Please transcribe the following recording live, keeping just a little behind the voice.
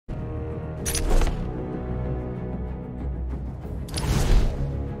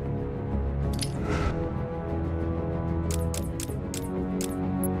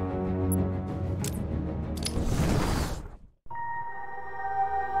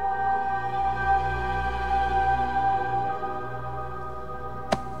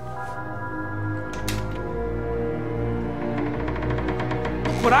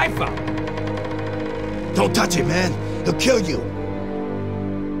What I found. Don't touch him, man. He'll kill you.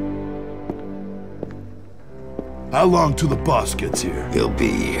 How long till the boss gets here? He'll be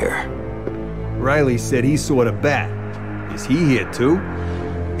here. Riley said he saw the bat. Is he here too?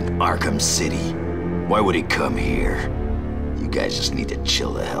 In Arkham City. Why would he come here? You guys just need to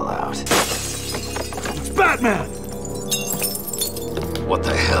chill the hell out. It's Batman! What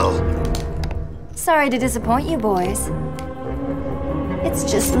the hell? Sorry to disappoint you, boys. It's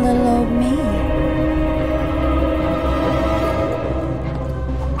just little old me.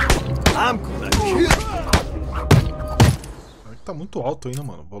 I'm gonna kill. Tá muito alto ainda,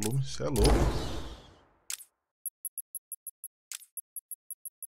 mano. O volume, você é louco.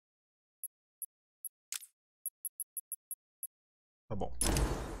 Tá bom.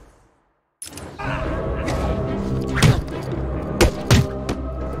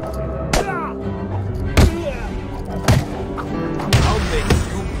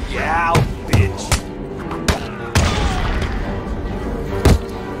 Yeah, bitch.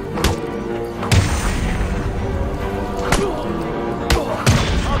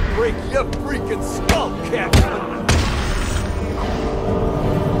 I'll break your freaking skull, Captain.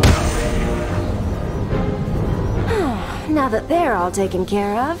 Now that they're all taken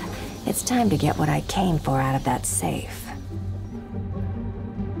care of, it's time to get what I came for out of that safe.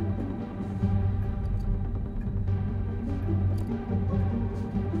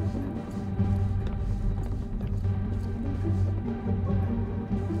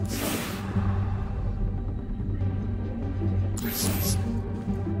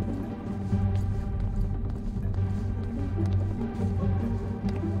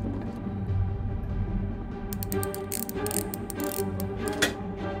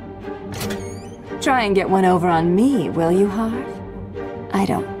 Try and get one over on me, will you, Harv? I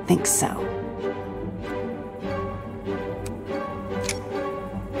don't think so.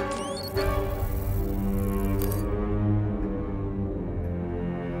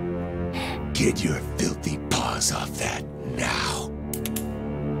 Get your filthy paws off that now.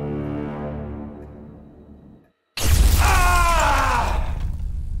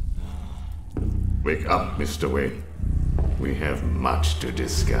 Wake up, Mr. Wayne. We have much to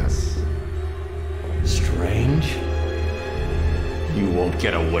discuss. Strange? You won't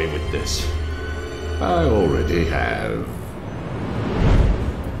get away with this. I already have.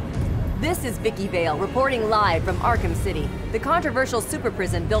 This is Vicky Vale, reporting live from Arkham City, the controversial super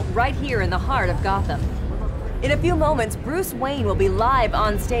prison built right here in the heart of Gotham. In a few moments, Bruce Wayne will be live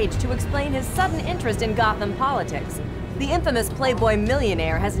on stage to explain his sudden interest in Gotham politics. The infamous Playboy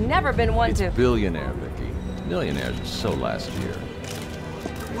millionaire has never been one to— It's billionaire, Vicky. Millionaires are so last year.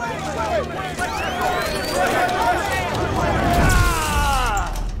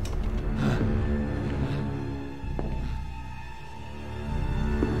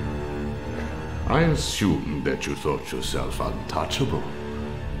 I assumed that you thought yourself untouchable.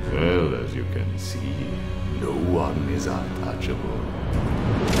 Well, as you can see, no one is untouchable.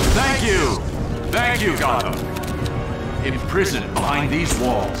 Thank you! Thank you, Gotham! Imprisoned behind these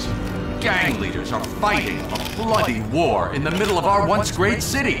walls, gang leaders are fighting a bloody war in the middle of our once great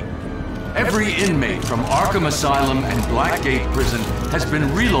city. Every inmate from Arkham Asylum and Blackgate Prison has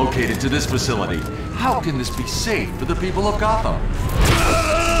been relocated to this facility. How can this be safe for the people of Gotham?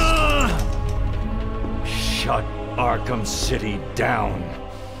 Shut Arkham City down.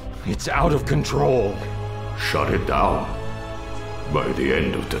 It's out of control. Shut it down. By the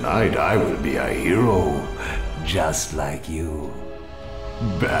end of tonight, I will be a hero, just like you,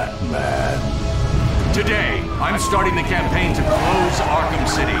 Batman. Today, I'm starting the campaign to close Arkham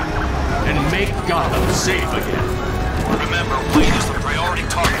City and make Gotham safe again. Remember, Wayne is the priority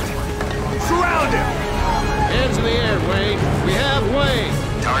target. Surround him! Hands in the air, Wayne. We have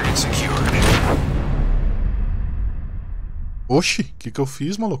Wayne. Target secured. Oxi, que eu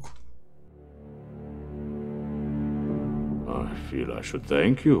fiz, maluco? I feel I should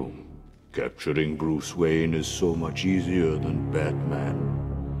thank you. Capturing Bruce Wayne is so much easier than Batman.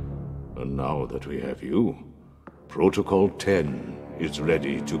 And now that we have you, Protocol 10 is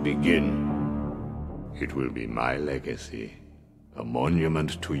ready to begin. It will be my legacy, a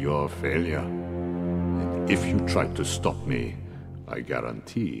monument to your failure. And if you try to stop me, I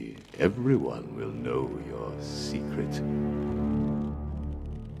guarantee everyone will know your secret.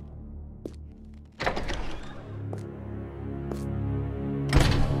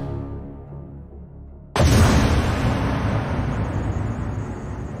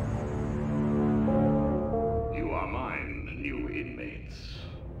 gates.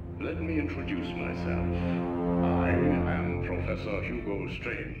 Let me introduce myself. I am Professor Hugo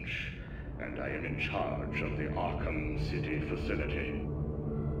Strange, and I am in charge of the Arkham City facility.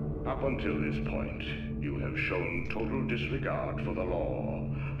 Up until this point, you have shown total disregard for the law,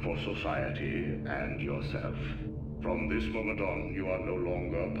 for society, and yourself. From this moment on, you are no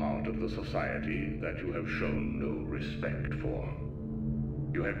longer part of the society that you have shown no respect for.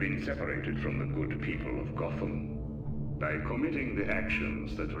 You have been separated from the good people of Gotham. By committing the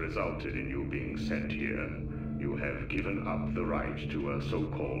actions that resulted in you being sent here, you have given up the right to a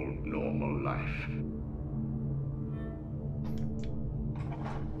so-called normal life.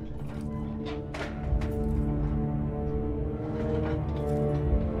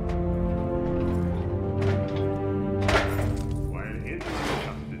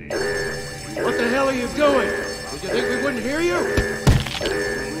 What the hell are you doing? Did you think we wouldn't hear you?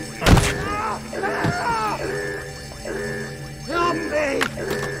 Help me!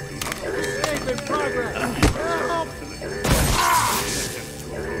 Safe in progress! Help!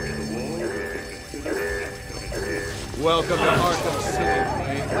 Welcome to Arkham City,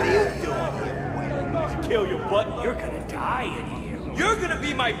 What are you doing? Kill your butt, you're gonna die in here. You're gonna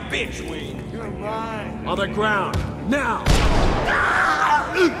be my bitch, Wayne. You're right. On the ground, now!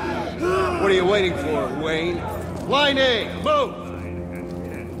 What are you waiting for, Wayne? Line A, move!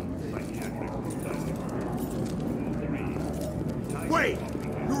 Wait!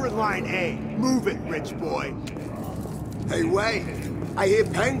 You're in line A. Move it, rich boy. Hey, Wayne. I hear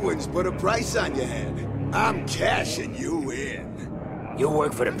Penguins put a price on your head. I'm cashing you in. You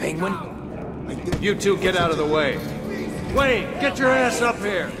work for the Penguin? You two get out of the way. Wayne, get your ass up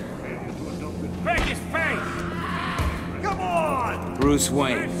here! Break his face! Come on! Bruce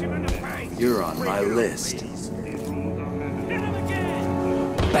Wayne, you're on my list.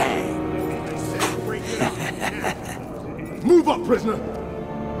 Bang! Move up, prisoner!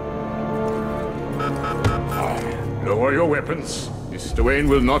 Lower your weapons. Mr. Wayne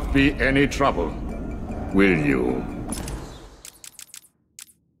will not be any trouble. Will you?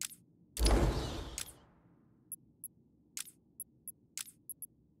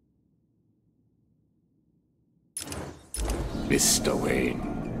 Mr.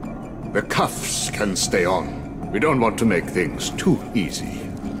 Wayne, the cuffs can stay on. We don't want to make things too easy,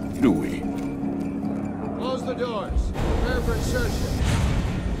 do we? Close the doors. Prepare for insertion.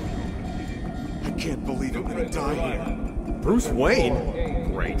 I can't believe I'm gonna die here. Bruce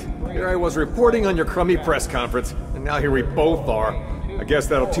Wayne? Great. Here I was reporting on your crummy press conference, and now here we both are. I guess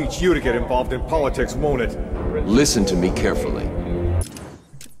that'll teach you to get involved in politics, won't it? Listen to me carefully.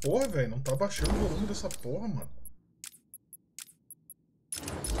 Que porra, velho? Não tá baixando o volume dessa porra, mano.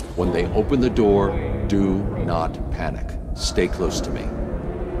 When they open the door, do not panic. Stay close to me.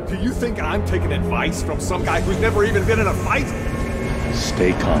 Do you think I'm taking advice from some guy who's never even been in a fight?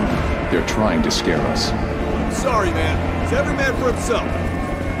 Stay calm. They're trying to scare us. Sorry, man. It's every man for himself.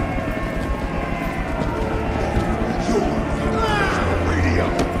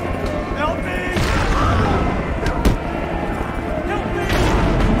 Help me! Help me!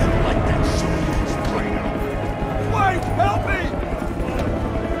 Like that shit brain. Wait, help me!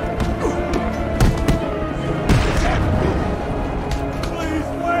 Please,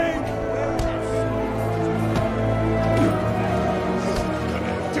 Wayne!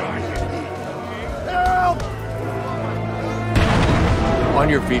 Help! On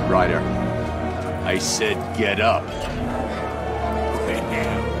your feet, Ryder. I said get up.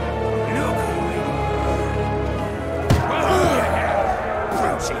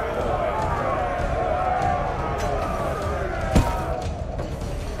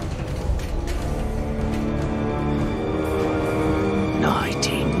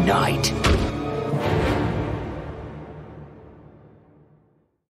 Night.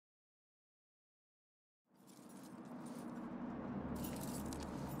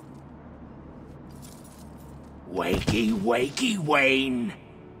 Wakey, wakey, Wayne.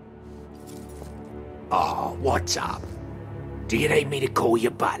 Oh, what's up? Do you need me to call you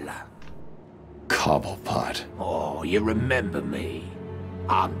butler? Cobblepot. Oh, you remember me.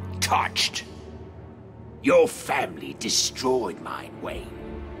 I'm touched. Your family destroyed mine, Wayne.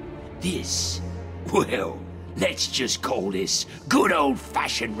 This, well, let's just call this good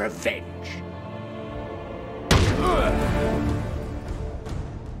old-fashioned revenge.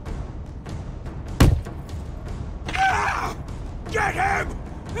 Get him!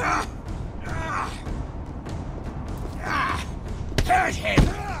 Hurt him!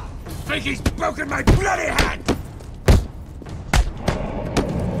 Think he's broken my bloody hand!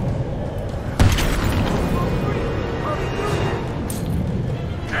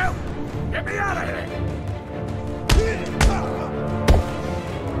 Help! Get me out of here!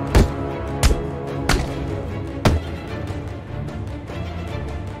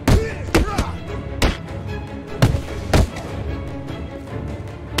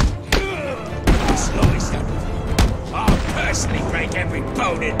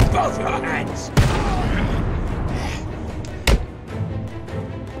 phone in both your hands!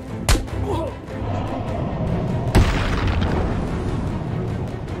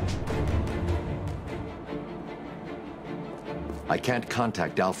 I can't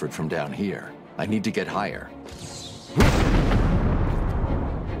contact Alfred from down here. I need to get higher.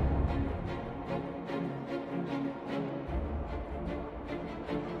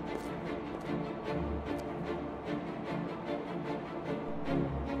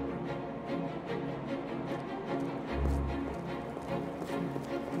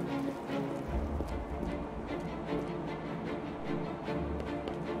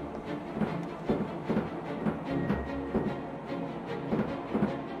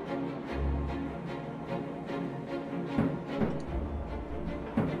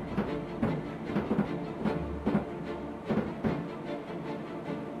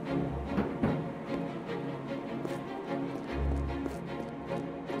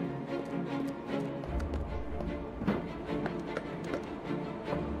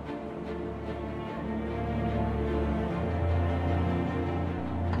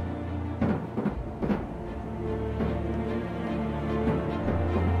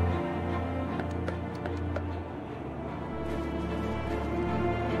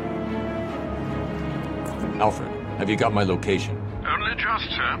 Alfred, have you got my location? Only just,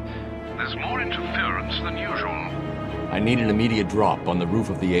 sir. There's more interference than usual. I need an immediate drop on the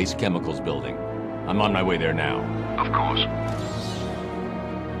roof of the Ace Chemicals building. I'm on my way there now. Of course.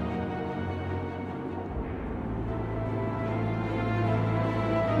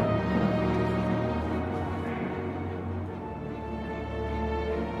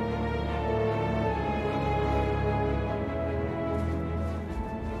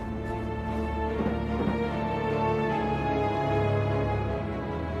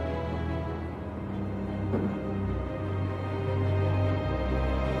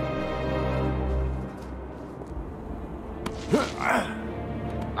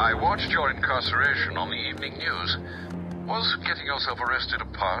 I watched your incarceration on the evening news. Was getting yourself arrested a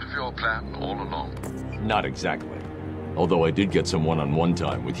part of your plan all along? Not exactly. Although I did get some one-on-one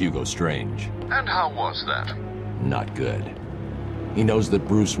time with Hugo Strange. And how was that? Not good. He knows that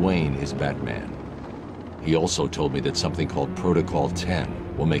Bruce Wayne is Batman. He also told me that something called Protocol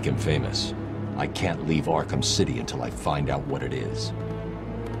 10 will make him famous. I can't leave Arkham City until I find out what it is.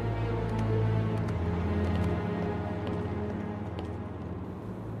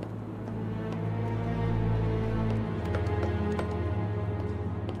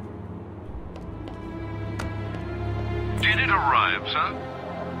 Did it arrive, sir?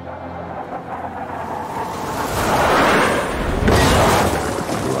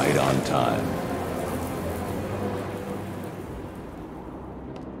 Right on time.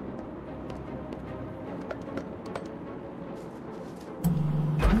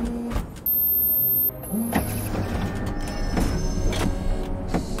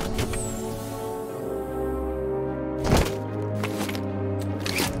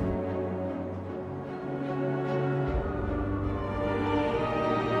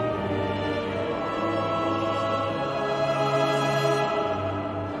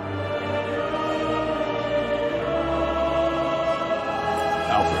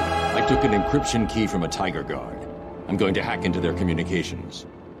 I took an encryption key from a Tiger Guard. I'm going to hack into their communications.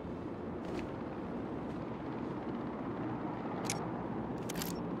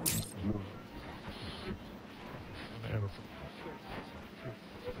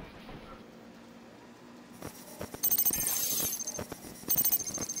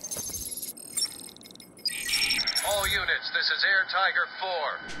 All units, this is Air Tiger 4.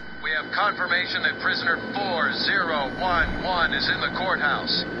 We have confirmation that prisoner 4011 is in the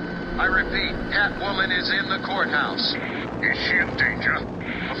courthouse. I repeat, Catwoman is in the courthouse. Is she in danger?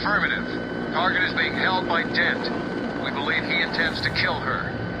 Affirmative. Target is being held by Dent. We believe he intends to kill her.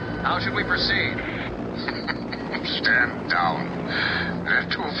 How should we proceed? Stand down.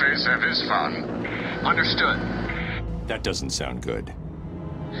 Let Two-Face have his fun. Understood. That doesn't sound good.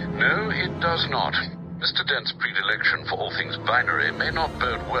 No, it does not. Mr. Dent's predilection for all things binary may not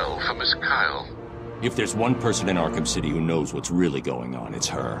bode well for Miss Kyle. If there's one person in Arkham City who knows what's really going on, it's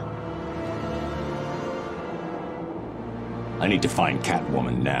her. I need to find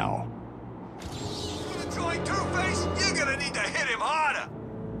Catwoman now. Join Two-Face? You're gonna need to hit him harder!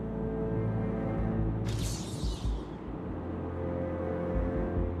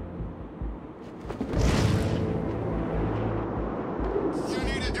 You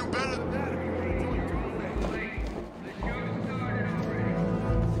need to do better than that.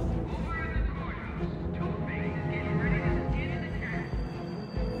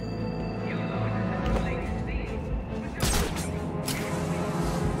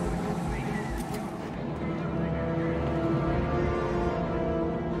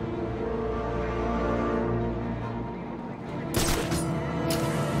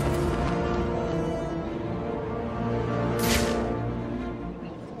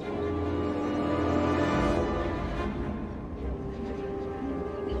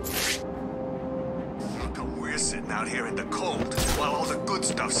 out here in the cold, while all the good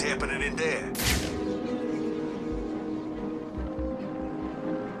stuff's happening in there.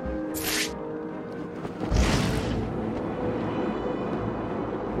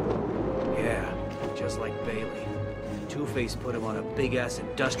 Yeah, just like Bailey. Two-Face put him on a big-ass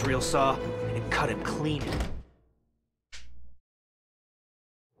industrial saw, and it cut him clean.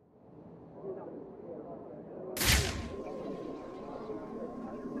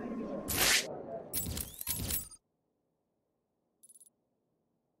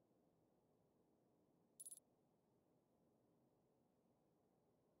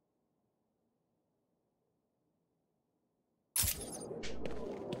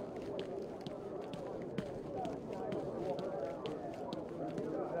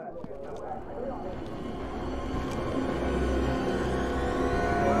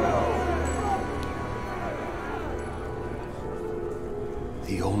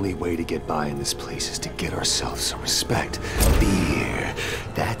 The only way to get by in this place is to get ourselves some respect. Fear.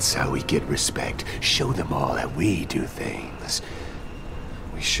 That's how we get respect. Show them all that we do things.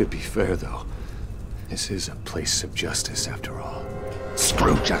 We should be fair, though. This is a place of justice, after all.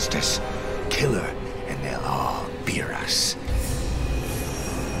 Screw justice. Kill her, and they'll all fear us.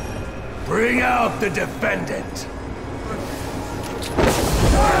 Bring out the defendant!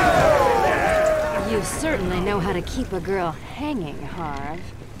 You certainly know how to keep a girl hanging, Harv.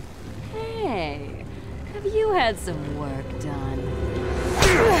 Hey, have you had some work done?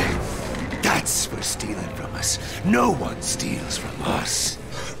 That's for stealing from us. No one steals from us.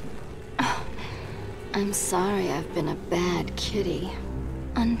 I'm sorry I've been a bad kitty.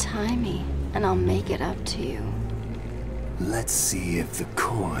 Untie me, and I'll make it up to you. Let's see if the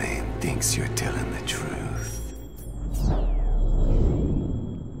coin thinks you're telling the truth.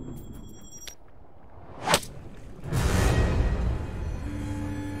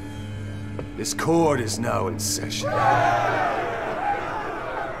 This court is now in session. Order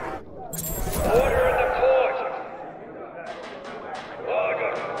in the court!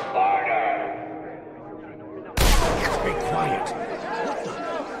 Order! Be quiet.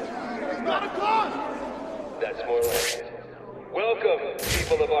 He's got a gun! That's more like it. Welcome,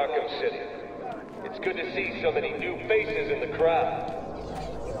 people of Arkham City. It's good to see so many new faces in the crowd.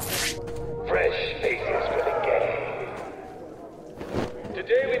 Fresh faces for the gang.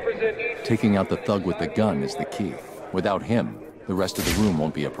 Today we present each... Taking out the thug with the gun is the key. Without him, the rest of the room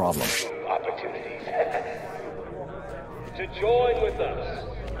won't be a problem. opportunities. To join with us,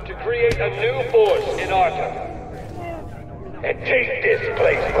 to create a new force in Arkham. And take this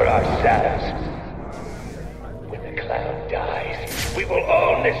place for ourselves. When the clown dies, we will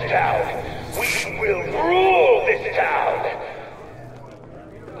own this town. We will rule this town.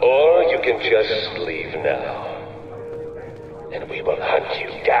 Or you can just leave now. And we will hunt you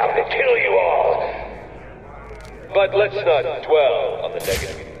down and kill you all. But let's not dwell on the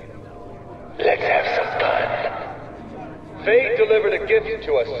negative. Let's have some fun. Fate delivered a gift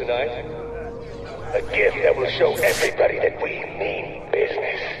to us tonight. A gift that will show everybody that we mean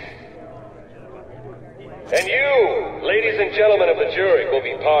business. And you, ladies and gentlemen of the jury, will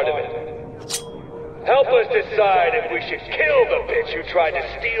be part of it. Help us decide if we should kill the bitch who tried to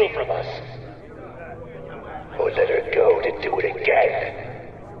steal from us. Or let her go to do it again.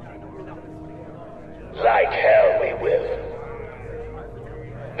 Like hell we will.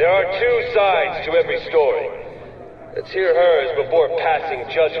 There are two sides to every story. Let's hear hers before passing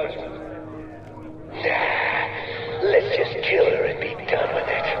judgment. Nah, let's just kill her and be done with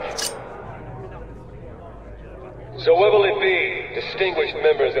it. So what will it be, distinguished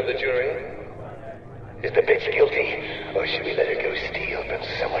members of the jury? Is the bitch guilty, or should we let her go steal from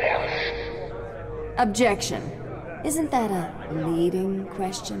someone else? Objection. Isn't that a leading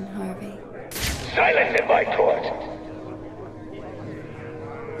question, Harvey? Silence in my court!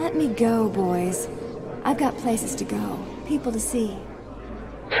 Let me go, boys. I've got places to go, people to see.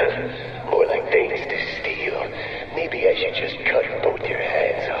 More like things to steal. Maybe I should just cut both your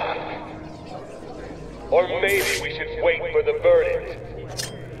hands off. Or maybe we should wait for the verdict.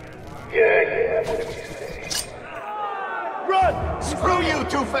 Yeah, what did you say? Run! Screw you,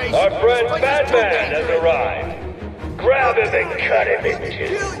 Two-Face! Our friend Batman has arrived. Grab him and cut him in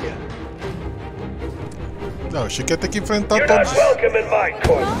two. No, achei que ia ter que enfrentar You're todos. not welcome in my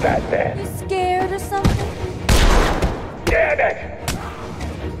court, Batman. You scared or something? Damn it!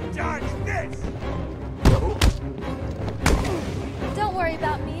 Dodge this! Don't worry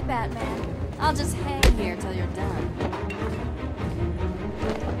about me, Batman. I'll just hang here till you're done.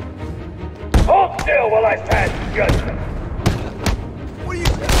 Hold still while I pass judgment. What are you...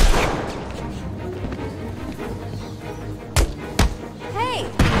 Hey,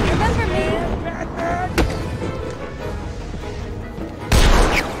 remember me?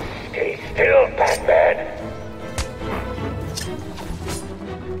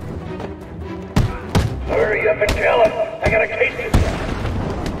 Hurry up and kill him! I got a case to settle.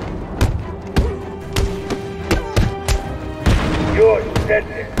 Your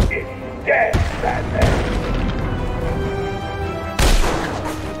sentence is death, Batman.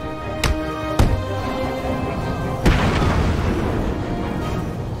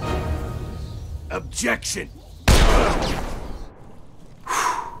 Objection!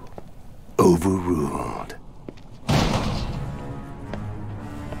 Overruled.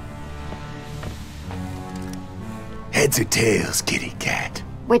 Heads or tails, kitty cat?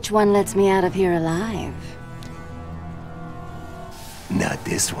 Which one lets me out of here alive? Not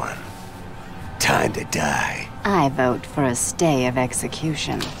this one. Time to die. I vote for a stay of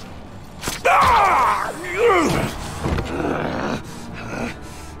execution.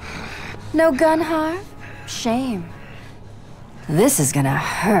 No gun, Harv? Shame. This is gonna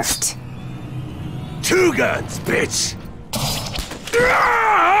hurt. 2 guns, bitch!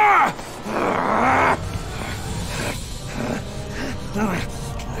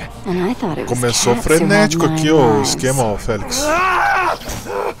 And I thought it was Começou cats who had frenético aqui 9 o lives. esquema, ó, Félix.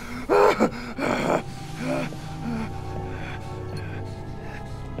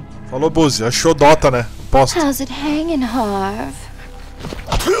 Falou, Buzi. Achou Dota, né? Posta. How's it hanging, Harv?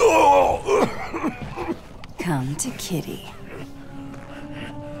 Come to Kitty.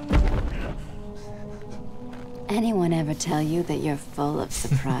 Anyone ever tell you that you're full of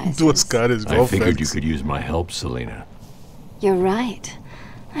surprises? Duas caras igual I figured Félix. you could use my help, Selina. You're right.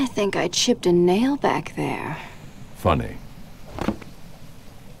 I think I chipped a nail back there. Funny.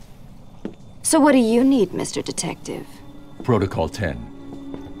 So what do you need, Mr. Detective? Protocol 10.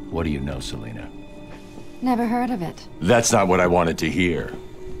 What do you know, Selina? Never heard of it. That's not what I wanted to hear.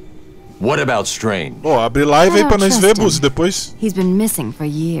 What about Strange? Ó, abre live aí pra nós ver, Buzi, depois. He's been missing for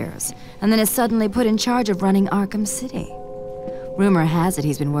years, and then is suddenly put in charge of running Arkham City. Rumor has it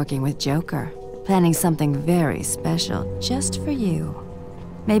he's been working with Joker, planning something very special just for you.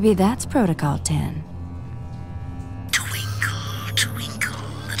 Maybe that's Protocol 10. Twinkle, twinkle,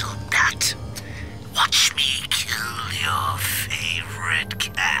 little bat. Watch me kill your favorite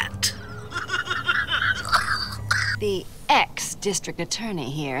cat. The ex-district attorney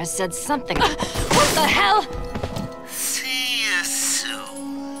here said something. What the hell? See you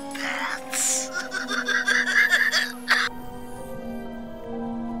soon, bats.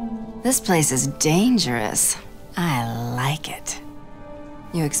 This place is dangerous. I like it.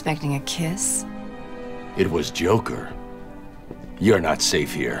 You expecting a kiss? It was Joker. You're not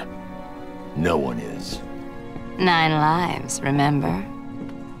safe here. No one is. 9 lives, remember?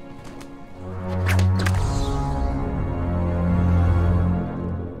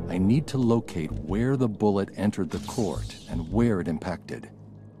 I need to locate where the bullet entered the court and where it impacted.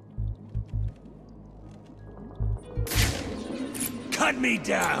 Cut me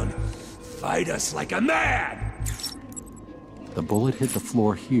down! Fight us like a man! The bullet hit the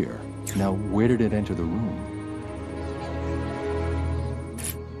floor here. Now, where did it enter the room?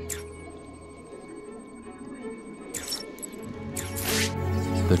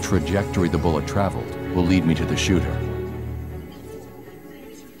 The trajectory the bullet traveled will lead me to the shooter.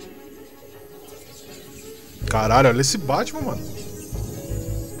 Caralho, olha esse Batman, mano.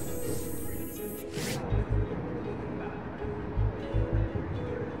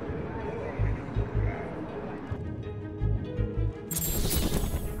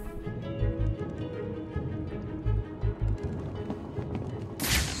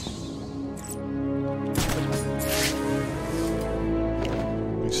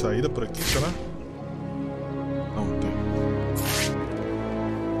 Tem saída por aqui, será? Não tem.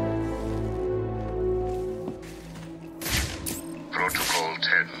 Protocol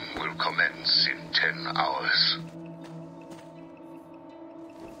 10 will commence in 10 hours.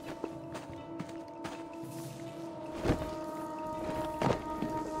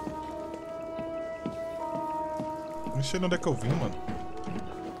 Não sei onde é que eu vim, mano.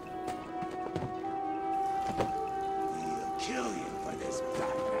 We'll kill you for this,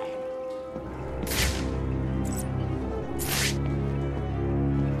 Batman.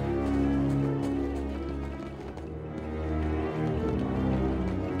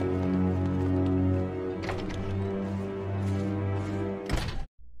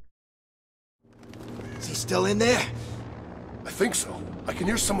 Is he still in there? I think so. I can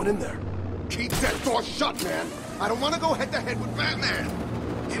hear someone in there. Keep that door shut, man. I don't want to go head-to-head with Batman.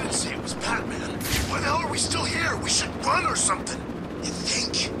 He didn't say it was Batman. Why the hell are we still here? We should run or something. You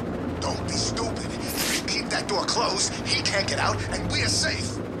think? Don't be stupid. If you keep that door closed, he can't get out, and we're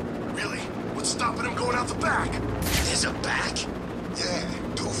safe. Really? What's stopping him going out the back? There's a back? Yeah,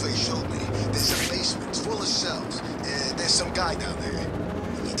 Two-Face showed me. There's a basement. It's full of cells. There's some guy down there.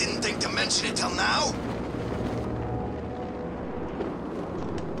 You didn't think to mention it till now?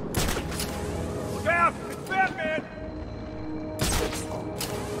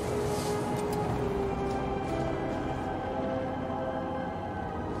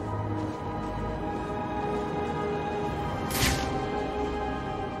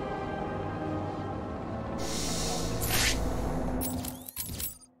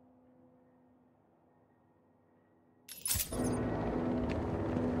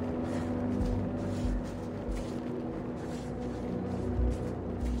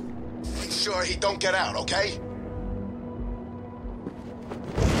 sure he don't get out, okay?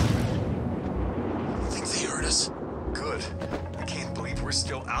 Think they heard us? Good. I can't believe we're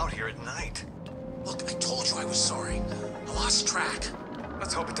still out here at night. Look, I told you I was sorry. I lost track.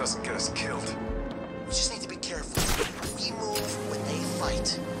 Let's hope it doesn't get us killed. We just need to be careful. We move when they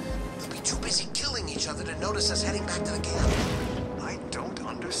fight. They'll be too busy killing each other to notice us heading back to the camp. I don't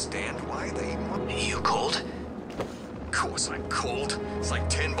understand why they... You cold? Of course I'm cold. It's like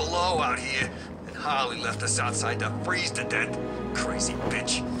 10 below out here. And Harley left us outside to freeze to death. Crazy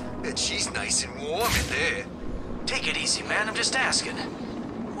bitch. And she's nice and warm in there. Take it easy, man. I'm just asking.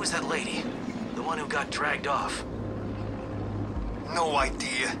 Who was that lady? The one who got dragged off? No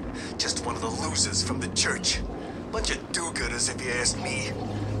idea. Just one of the losers from the church. Bunch of do-gooders, if you ask me.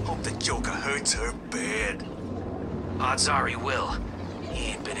 Hope the Joker hurts her bad. Odds are he will.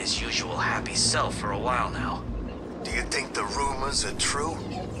 He ain't been his usual happy self for a while now. Do you think the rumors are true?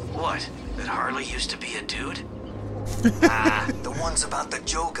 What? That Harley used to be a dude? The ones about the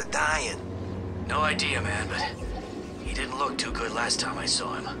Joker dying. No idea, man, but he didn't look too good last time I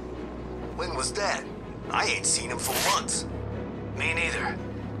saw him. When was that? I ain't seen him for months. Me neither.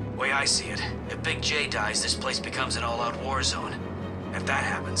 Way I see it, if Big J dies, this place becomes an all-out war zone. If that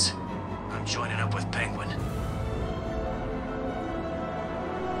happens, I'm joining up with Penguin.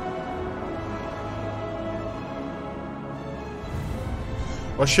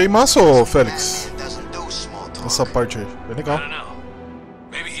 Eu achei massa, ô Félix. Essa parte aí. Bem legal.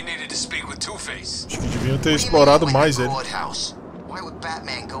 Acho que deviam ter explorado mais ele. Why would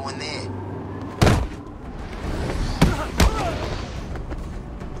Batman go in there?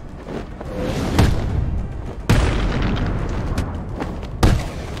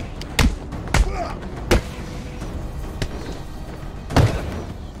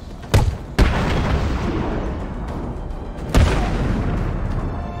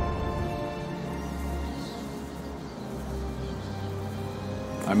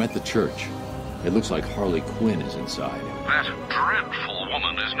 I'm at the church. It looks like Harley Quinn is inside. That dreadful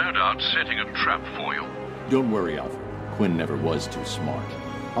woman is no doubt setting a trap for you. Don't worry, Alfred. Quinn never was too smart.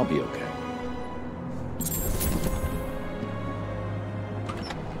 I'll be okay.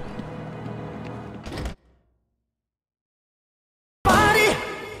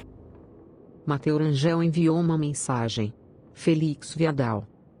 Mateu Rangel enviou uma mensagem. Felix Viadal.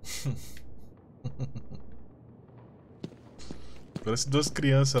 Parece duas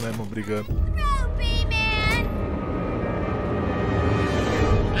crianças, né, mano, brigando.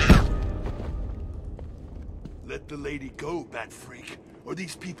 Let the lady go, Bat Freak, or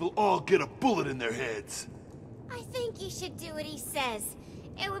these people all get a bullet in their heads. I think you should do what he says.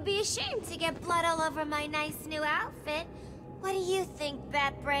 It would be a shame to get blood all over my nice new outfit. What do you think,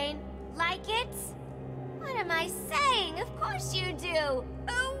 Batbrain? Like it? What am I saying? Of course you do.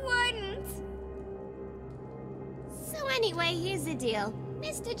 Who wouldn't? So anyway, here's the deal.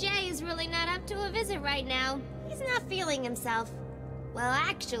 Mr. J is really not up to a visit right now. He's not feeling himself. Well,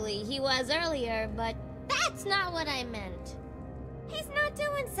 actually, he was earlier, but that's not what I meant. He's not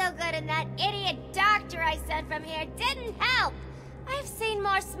doing so good, and that idiot doctor I sent from here didn't help. I've seen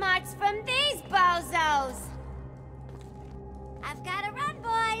more smarts from these bozos. I've got to run,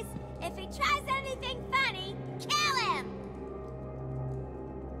 boys. If he tries anything funny, kill him!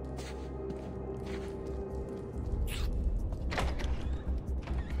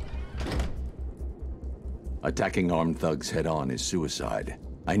 Attacking armed thugs head-on is suicide.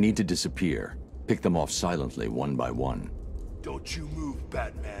 I need to disappear. Pick them off silently, one by one. Don't you move,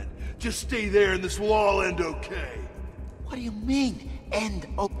 Batman. Just stay there and this will all end okay. What do you mean, end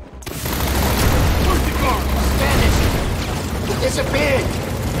okay? Where's the guard? Spanish! He disappeared!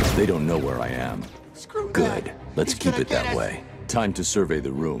 They don't know where I am. Good. Let's keep it that way. Time to survey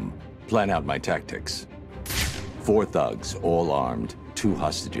the room. Plan out my tactics. 4 thugs, all armed, 2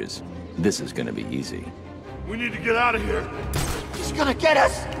 hostages. This is gonna be easy. We need to get out of here. He's gonna get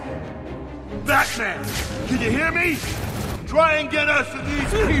us! Batman! Can you hear me? Try and get us or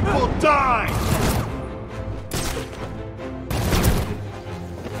these people die!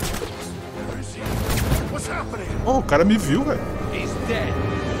 Where is he? What's happening? Oh, o cara me viu, velho. He's dead.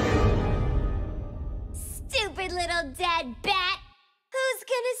 Stupid little dead bat! Who's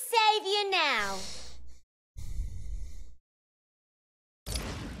gonna save you now?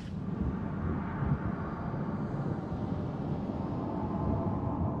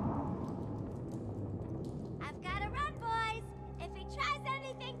 I've gotta run, boys! If he tries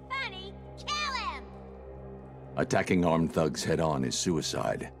anything funny, kill him! Attacking armed thugs head-on is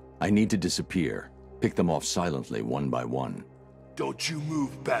suicide. I need to disappear. Pick them off silently, one by one. Don't you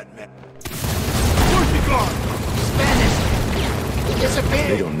move, Batman. Where's the guard? Spanish! He disappeared!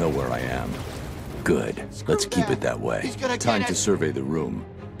 They don't know where I am. Good. Let's keep it that way. Time to survey the room.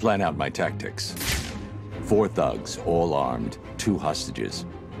 Plan out my tactics. 4 thugs, all armed, 2 hostages.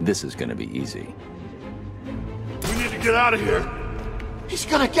 This is gonna be easy. We need to get out of here. He's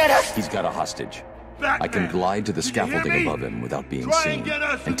gonna get us! He's got a hostage. Batman, I can glide to the scaffolding above him without being seen,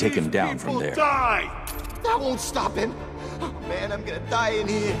 and take him down from there. Die. That won't stop him! Oh man, I'm gonna die in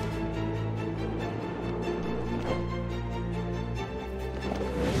here.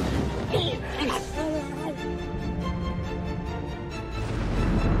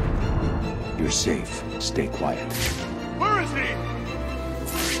 You're safe. Stay quiet. Where is he?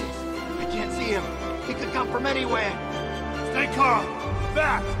 I can't see him. He could come from anywhere. Stay calm.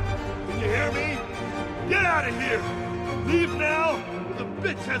 Bat, can you hear me? Get out of here. Leave now, or the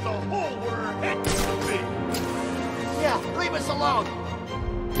bitch has a hole where her head should be. Yeah, leave us alone.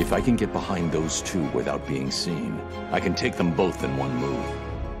 If I can get behind those 2 without being seen, I can take them both in one move.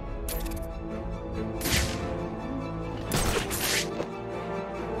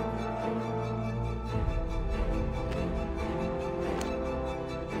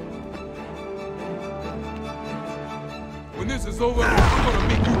 When this is over, I'm gonna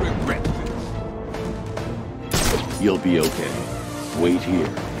make you regret this. You'll be okay. Wait here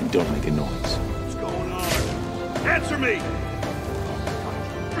and don't make a noise. What's going on? Answer me!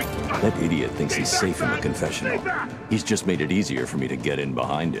 That idiot thinks he's safe in the confessional. He's just made it easier for me to get in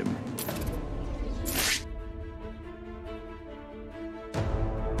behind him.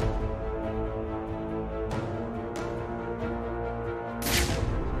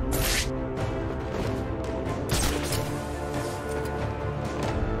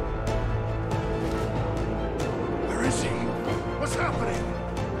 Where is he? What's happening?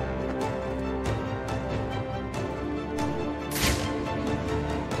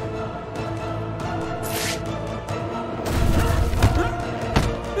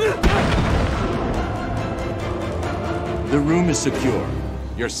 The room is secure.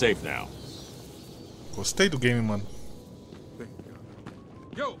 You're safe now. Gostei do game, mano.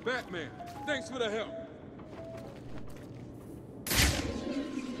 Yo, Batman, thanks for the help.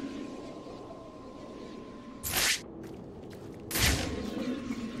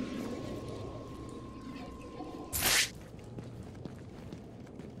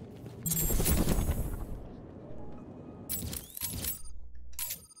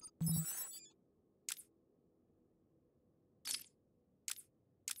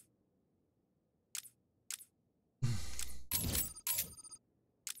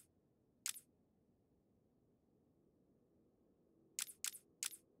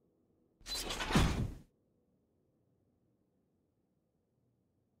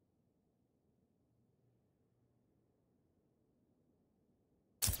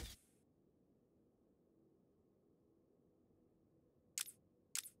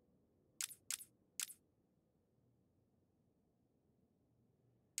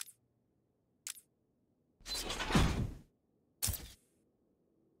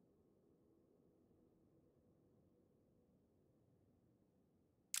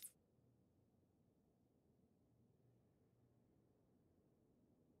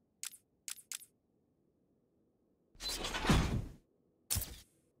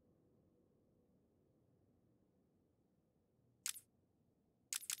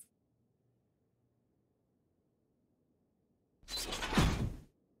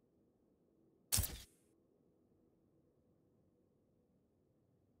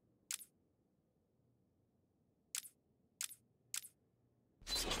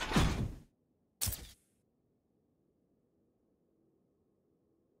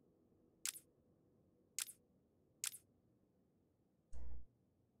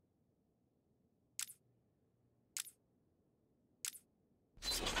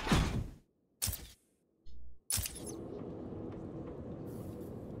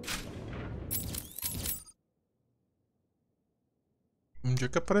 Onde é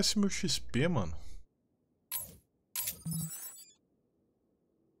que aparece meu XP, mano?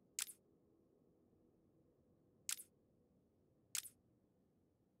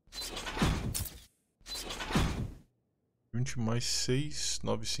 Mais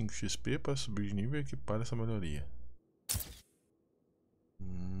 695 XP para subir de nível e equipar essa melhoria.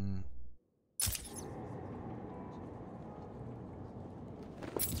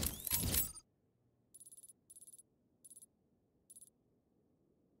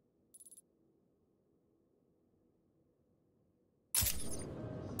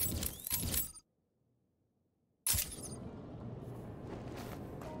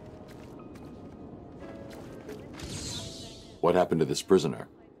 What happened to this prisoner?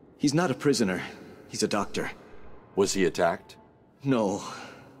 He's not a prisoner. He's a doctor. Was he attacked? No,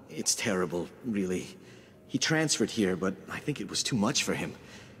 it's terrible, really. He transferred here, but I think it was too much for him.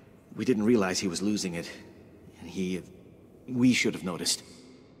 We didn't realize he was losing it. And we should have noticed.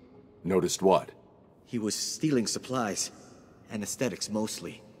 Noticed what? He was stealing supplies. Anesthetics,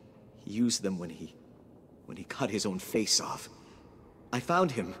 mostly. He used them when he cut his own face off. I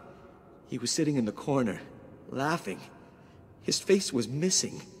found him. He was sitting in the corner, laughing. His face was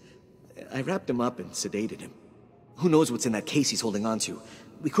missing. I wrapped him up and sedated him. Who knows what's in that case he's holding on to?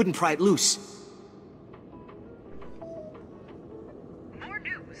 We couldn't pry it loose. More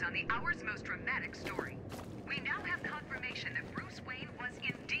news on the hour's most dramatic story. We now have confirmation that Bruce Wayne was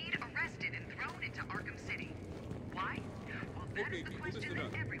indeed arrested and thrown into Arkham City. Why? Well, that is the question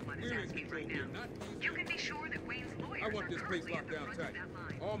that everyone is asking right now. You can be sure that Wayne's lawyers I want this place locked down tight.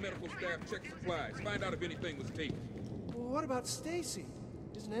 All medical staff check supplies. Find out if anything was taken. Well, what about Stacy?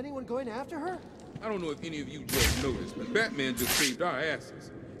 Isn't anyone going after her? I don't know if any of you just noticed, but Batman just saved our asses.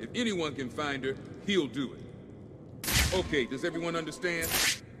 If anyone can find her, he'll do it. Okay, does everyone understand?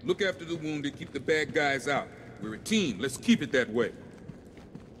 Look after the wounded, keep the bad guys out. We're a team, let's keep it that way.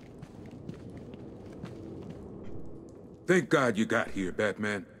 Thank God you got here,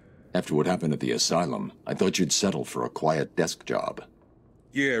 Batman. After what happened at the asylum, I thought you'd settle for a quiet desk job.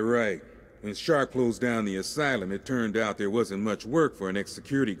 Yeah, right. When Shark closed down the asylum, it turned out there wasn't much work for an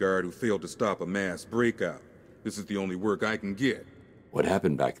ex-security guard who failed to stop a mass breakout. This is the only work I can get. What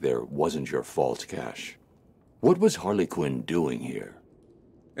happened back there wasn't your fault, Cash. What was Harley Quinn doing here?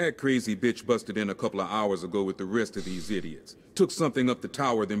 That crazy bitch busted in a couple of hours ago with the rest of these idiots. Took something up the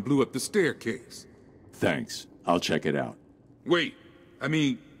tower, then blew up the staircase. Thanks. I'll check it out. Wait.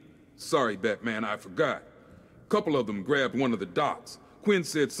 Sorry, Batman, I forgot. A couple of them grabbed one of the docs. Quinn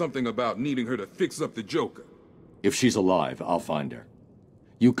said something about needing her to fix up the Joker. If she's alive, I'll find her.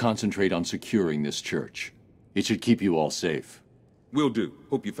 You concentrate on securing this church. It should keep you all safe. Will do.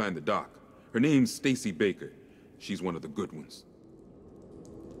 Hope you find the doc. Her name's Stacy Baker. She's one of the good ones.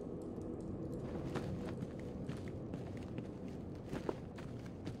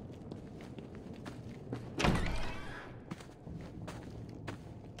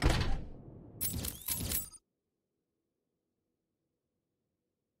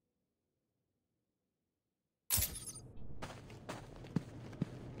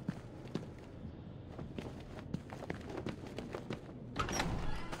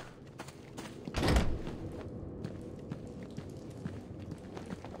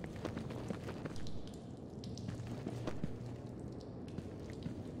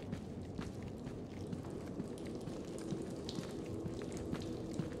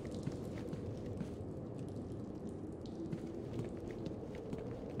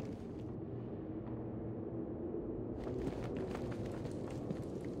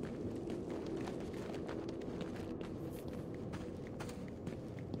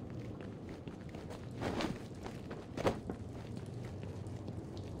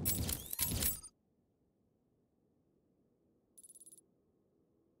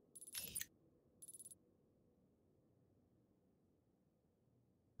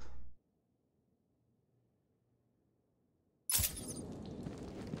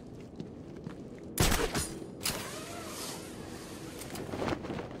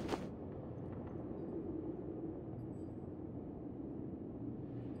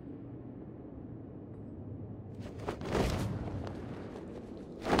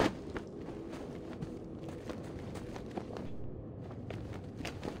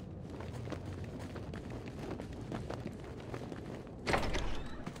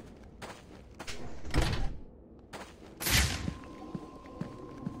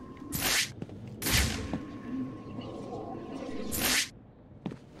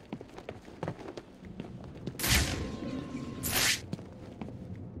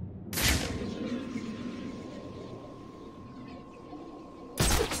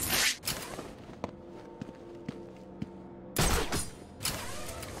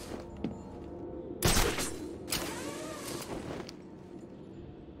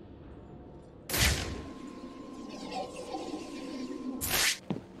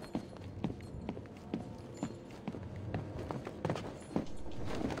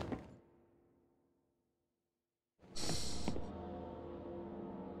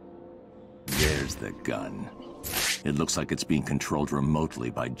 There's the gun. It looks like it's being controlled remotely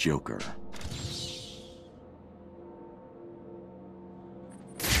by Joker.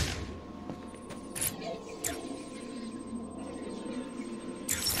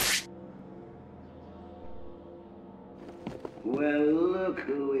 Well, look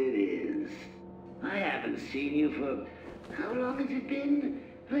who it is. I haven't seen you for... how long has it been?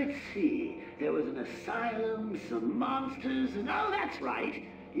 Let's see. There was an asylum, some monsters, and oh, that's right.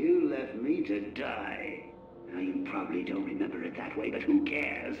 You left me to die. Now, you probably don't remember it that way, but who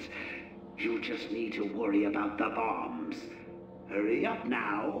cares? You just need to worry about the bombs. Hurry up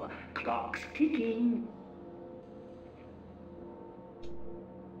now. Clock's ticking.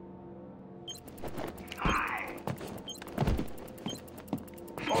 5,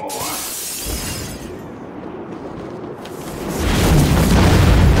 4.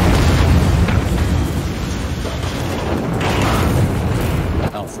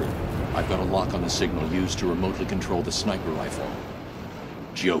 Alfred, I've got a lock on the signal used to remotely control the sniper rifle.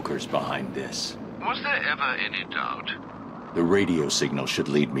 Joker's behind this. Was there ever any doubt? The radio signal should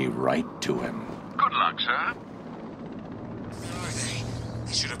lead me right to him. Good luck, sir. Where are they?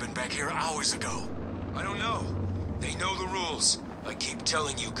 They should have been back here hours ago. I don't know. They know the rules. I keep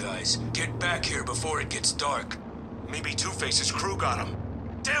telling you guys, get back here before it gets dark. Maybe Two-Face's crew got them.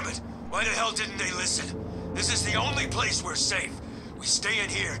 Damn it! Why the hell didn't they listen? This is the only place we're safe. We stay in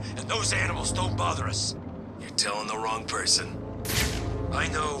here, and those animals don't bother us. You're telling the wrong person. I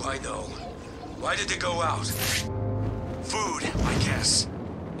know. Why did they go out? Food, I guess.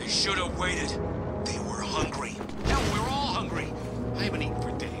 They should have waited. They were hungry. Hell, we're all hungry. I haven't eaten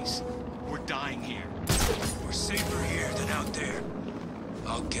for days. We're dying here. We're safer here than out there.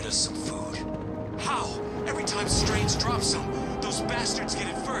 I'll get us some food. How? Every time Strange drops some, those bastards get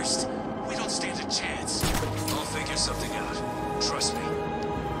it first. We don't stand a chance. I'll figure something out. Trust me. You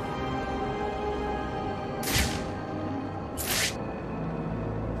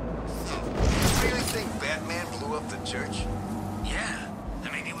really think Batman blew up the church? Yeah. I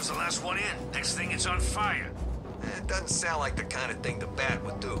mean, he was the last one in. Next thing, it's on fire. It doesn't sound like the kind of thing the Bat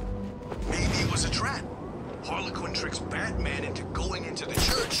would do. Maybe it was a trap. Harlequin tricks Batman into going into the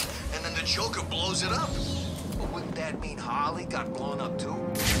church, and then the Joker blows it up. But wouldn't that mean Harley got blown up too?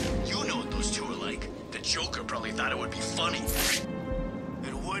 You know what those two are like. The Joker probably thought it would be funny.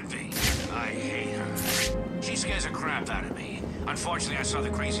 It would be. I hate her. She scares the crap out of me. Unfortunately, I saw the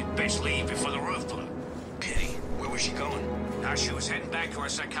crazy bitch leave before the roof blew. Pity. Where was she going? Now she was heading back to her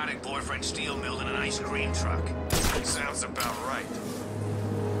psychotic boyfriend's steel mill in an ice cream truck. Sounds about right.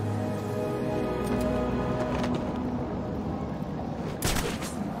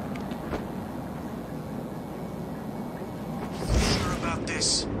 Sure about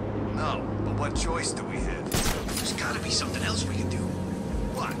this? No, but what choice do we have? There's gotta be something else we can do.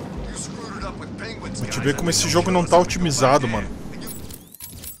 What? You screwed it up with penguins, A gente vê como esse jogo não tá otimizado, mano.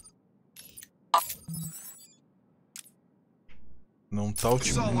 Não tá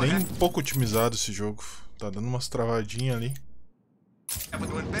nem um pouco otimizado esse jogo. Tá dando umas travadinhas ali.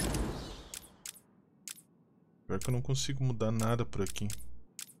 Pior que eu não consigo mudar nada por aqui.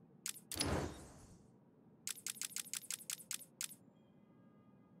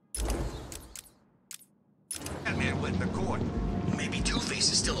 Batman went in the court. Maybe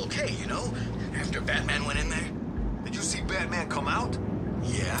Two-Face is still okay, you know? After Batman went in there. Did you see Batman come out?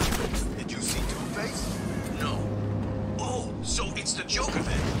 Yeah. Did you see Two-Face? No. Oh, so it's the Joker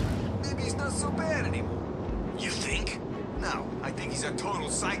then? Maybe he's not so bad anymore. You think? No, I think he's a total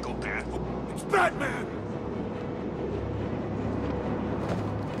psychopath. It's Batman!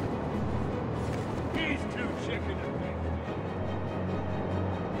 He's too chicken to me.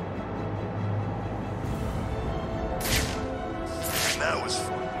 That was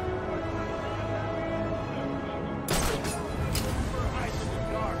fun.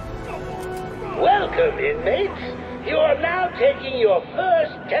 Welcome, inmates. You are now taking your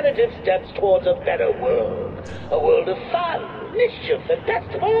first tentative steps towards a better world. A world of fun, mischief, and best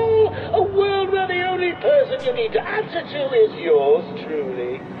of all, a world where the only person you need to answer to is yours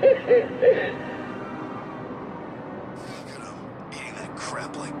truly. Eating that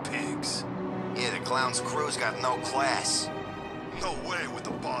crap like pigs. Yeah, the clown's crew's got no class. No way would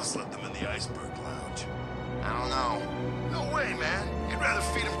the boss let them in the iceberg lounge. I don't know. No way, man. He'd rather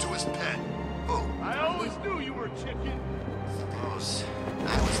feed him to his pet. Who? I always knew you were chicken. Suppose.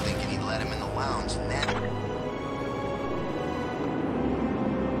 I was thinking he'd let him in the lounge and then...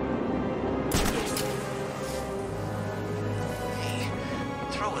 Hey,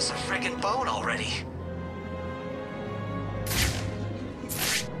 throw us a friggin' bone already.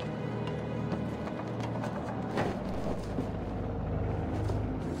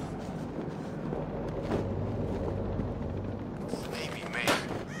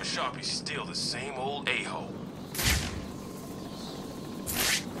 Sharpie's still the same old a-hole.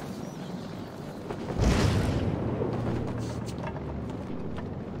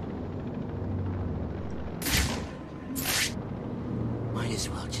 Might as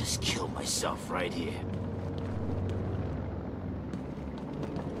well just kill myself right here.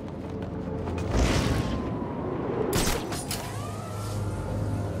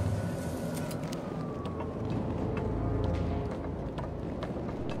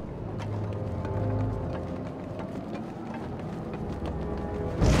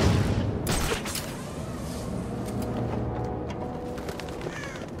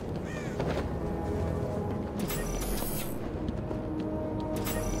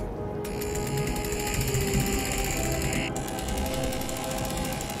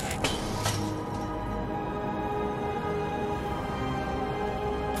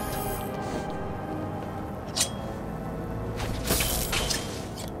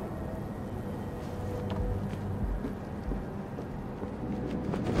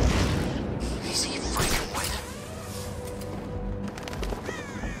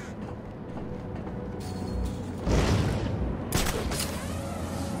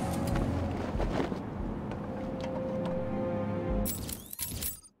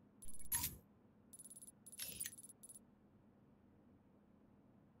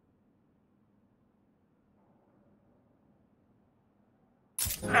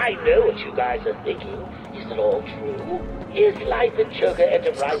 I know what you guys are thinking. Is it all true? Is life at Joker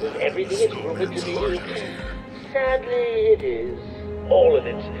Enterprises everything it's rumored to be? Sadly, it is. All of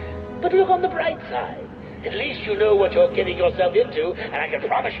it. But look on the bright side. At least you know what you're getting yourself into, and I can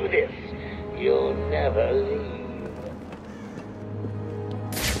promise you this. You'll never leave.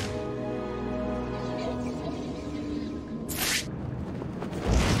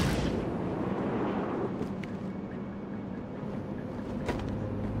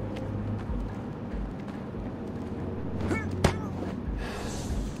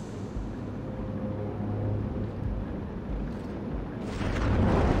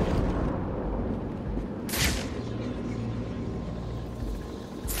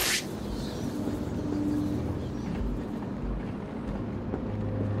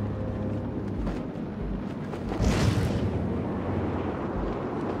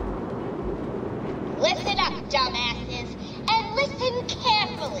 Listen up, dumbasses, and listen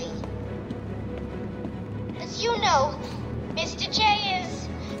carefully. As you know, Mr. J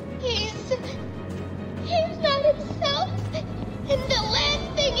he's not himself, and the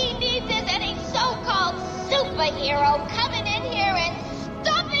last thing he needs is any so-called superhero coming in here and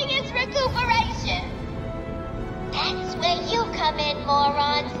stopping his recuperation. That's where you come in,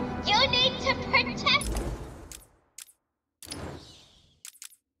 morons. You need to protect...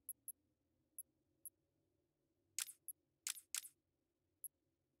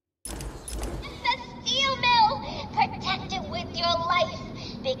 Protect it with your life,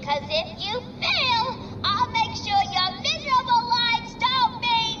 because if you fail, I'll make sure your miserable lives don't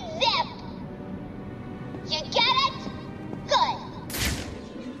mean zip. You get it? Good.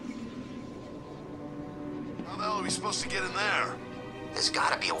 How the hell are we supposed to get in there? There's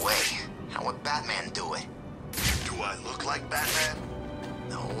gotta be a way. How would Batman do it? Do I look like Batman?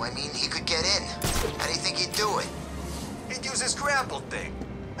 No, I mean, he could get in. How do you think he'd do it? He'd use his grapple thing.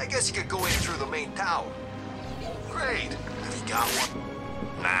 I guess he could go in through the main tower. Great. Have you got one?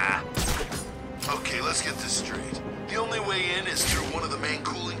 Nah. Okay, let's get this straight. The only way in is through one of the main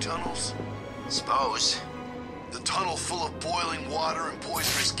cooling tunnels? Suppose. The tunnel full of boiling water and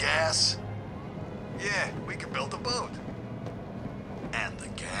poisonous gas? Yeah, we could build a boat. And the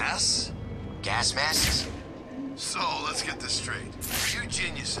gas? Gas masks? So, let's get this straight. You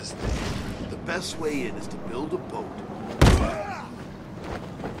geniuses think the best way in is to build a boat.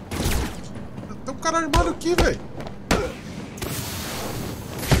 Tem cara armado aqui, velho.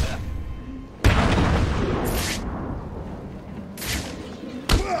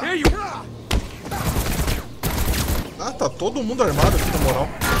 Ah, tá todo mundo armado aqui, na moral.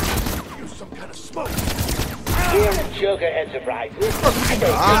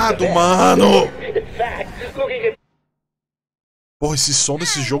 Mano! Porra, esse som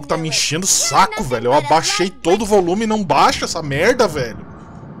desse jogo tá me enchendo o saco, velho. Eu abaixei todo o volume e não baixa essa merda, velho.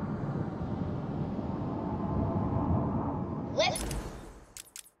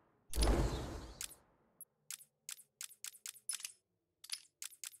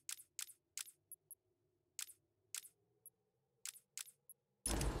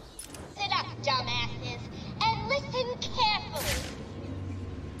 Dumbasses, and listen carefully.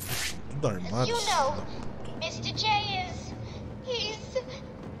 As you know, Mr. J he's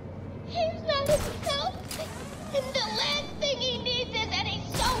not himself, and the last thing he needs is any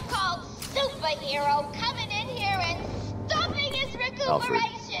so-called superhero coming in here and stopping his recuperation. Alfred,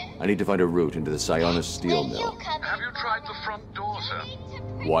 I need to find a route into the Sionis steel mill. Have you tried the front door, sir?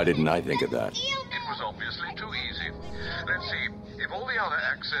 Why didn't I think of that? It was obviously too easy. Let's see. If all the other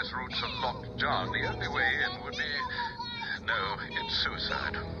access routes are locked down, the only way in would be... No, it's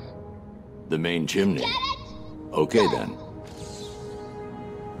suicide. The main chimney. Okay, then.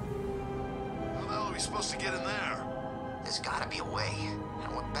 How the hell are we supposed to get in there? There's gotta be a way.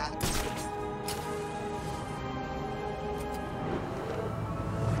 How would Batman...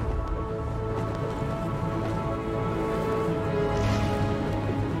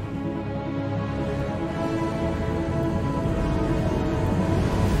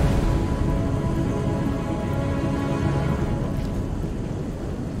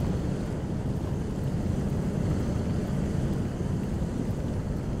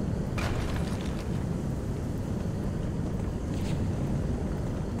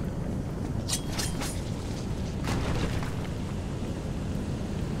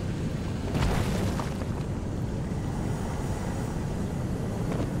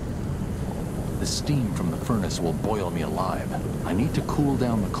 The steam from the furnace will boil me alive. I need to cool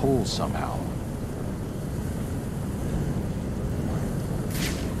down the coal somehow.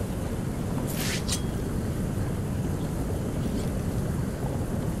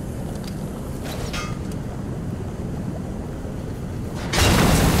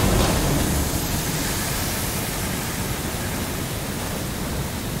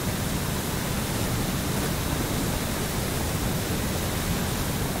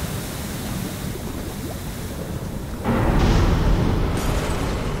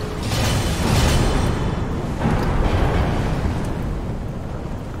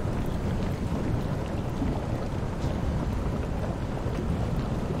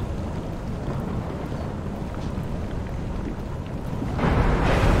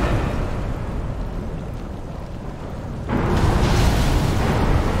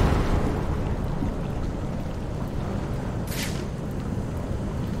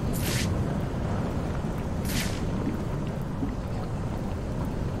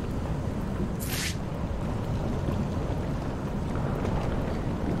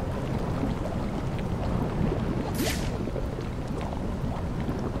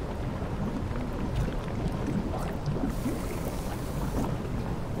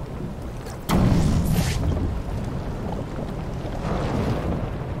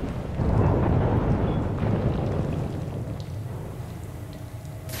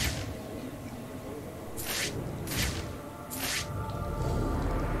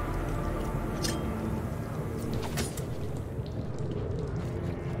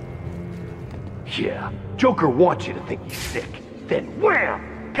 Yeah, Joker wants you to think he's sick. Then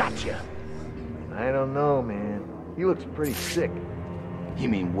wham! Gotcha! I don't know, man. He looks pretty sick. You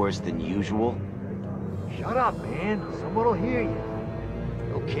mean worse than usual? Shut up, man. Someone will hear you.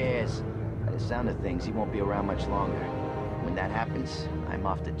 Who cares? By the sound of things, he won't be around much longer. When that happens, I'm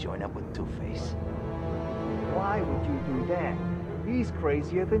off to join up with Two-Face. Why would you do that? He's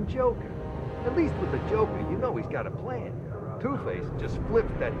crazier than Joker. At least with the Joker, you know he's got a plan. Two-Face just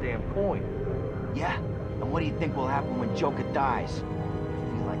flips that damn coin. Yeah? And what do you think will happen when Joker dies?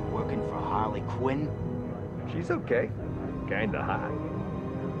 You feel like working for Harley Quinn? She's okay. Kinda hot.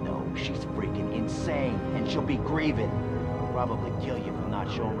 No, she's freaking insane, and she'll be grieving. Probably kill you for not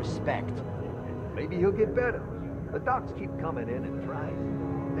showing respect. Maybe he'll get better. The docs keep coming in and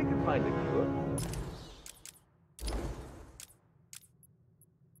trying. They can find a cure.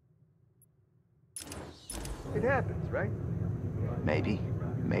 It happens, right? Maybe,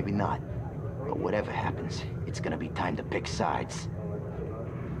 maybe not. But whatever happens, it's gonna be time to pick sides.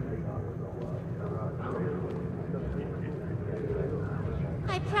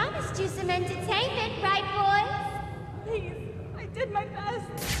 I promised you some entertainment, right, boys? Please, I did my best.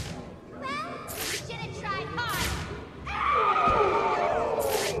 Well, you should have tried hard.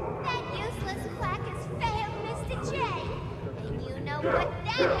 That useless quack has failed, Mr. J. And you know what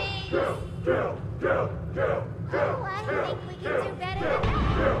that means. Oh, I think we can do better than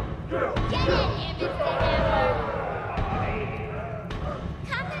that. Get in here, Mr. Hammer.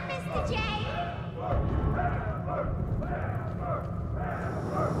 Come in, Mr. J.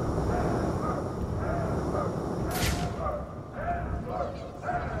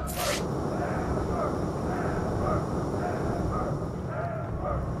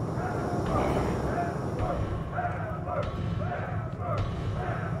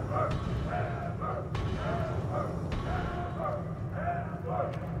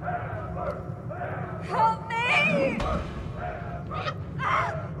 Help me!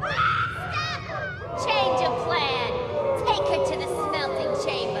 Change of plan. Take her to the smelting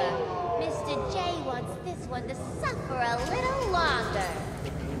chamber. Mr. J wants this one to suffer a little longer.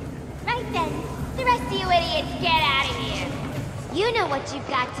 Right then, the rest of you idiots get out of here. You know what you've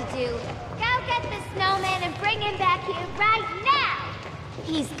got to do. Go get the snowman and bring him back here right now.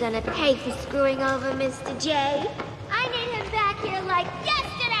 He's gonna pay for screwing over Mr. J. I need him back here like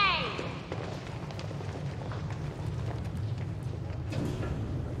yesterday.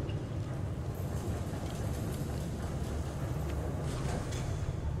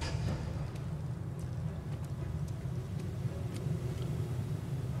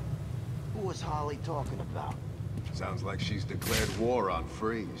 Who was Harley talking about? Sounds like she's declared war on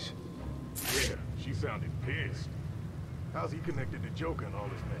Freeze. Yeah, she sounded pissed. How's he connected to Joker and all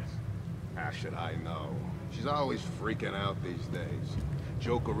this mess? How should I know? She's always freaking out these days.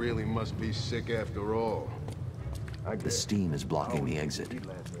 Joker really must be sick after all. The steam is blocking the exit.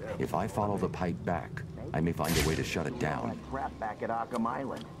 If I follow the pipe back, I may find a way to shut it down. Crap back at Arkham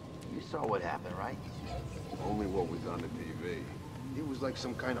Island. You saw what happened, right? Only what was on the TV. He was like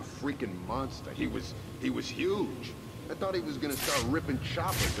some kind of freaking monster. He was huge. I thought he was gonna start ripping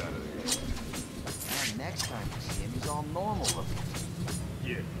choppers out of there. And next time we see him, he's all normal looking.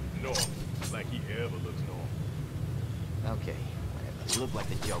 Yeah, normal. Like he ever looks normal. Okay, whatever. He looked like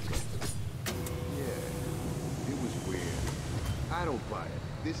the Joker. Yeah, it was weird. I don't buy it.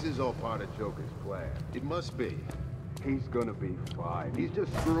 This is all part of Joker's plan. It must be. He's gonna be fine. He's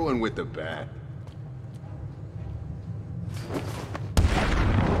just screwing with the bat.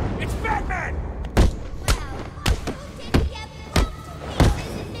 It's Batman!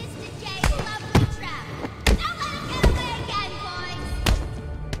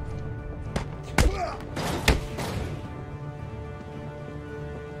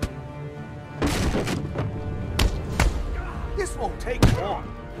 This won't take long.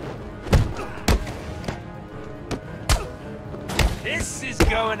 This is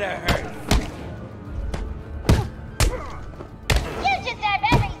going to hurt. You deserve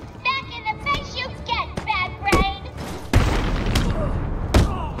every smack in the face you get, bad brain!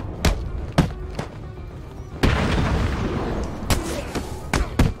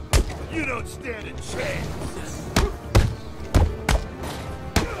 You don't stand a chance.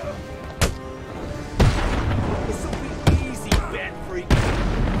 This'll be easy, Bat Freak.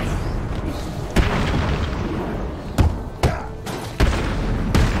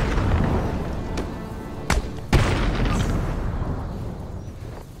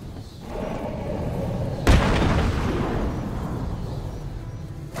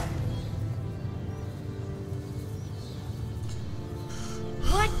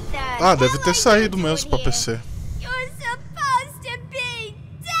 Ah, deve ter saído mesmo pra PC. You're supposed to be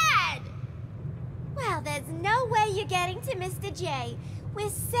dead! you're getting to Mr. J. We're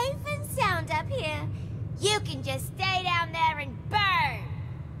safe and sound up here. You can just stay down there and burn!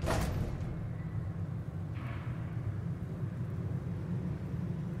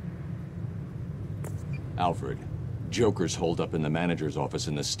 Alfred, Joker's holed up in the manager's office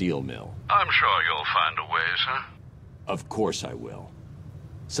in the steel mill. I'm sure you'll find a way, sir. Of course I will.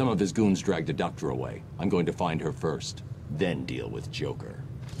 Some of his goons dragged a doctor away. I'm going to find her first, then deal with Joker.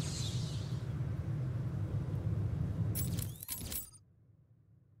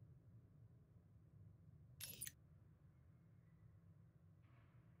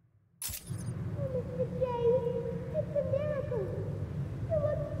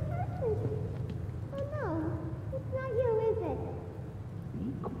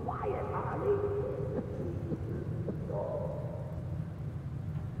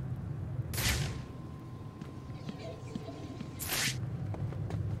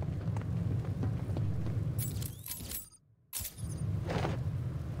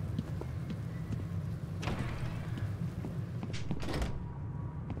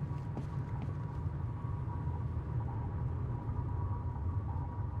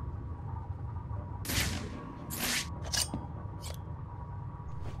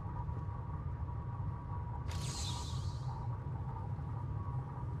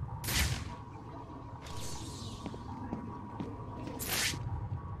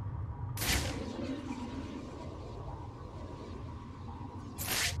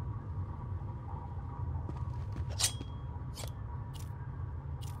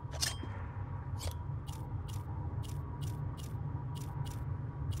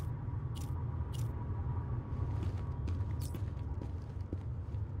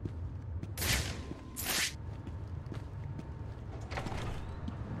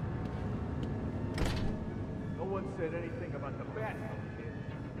 Said anything about the Batman, kid.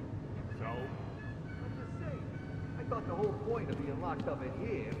 So? I'm just saying. I thought the whole point of being locked up in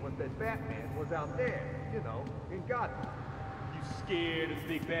here was that Batman was out there, you know, in Gotham. You scared of the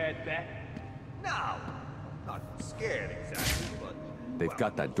big bad Bat? No! Not scared exactly, but... They've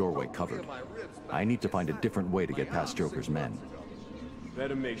got that doorway covered. I need to find a different way to get past Joker's men.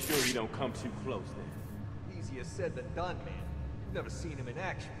 Better make sure you don't come too close then. Easier said than done, man. You've never seen him in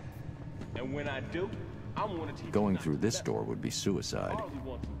action. And when I do, I'm gonna teach Going through this door would be suicide. Harley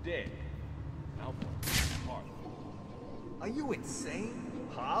wants him dead. Are you insane?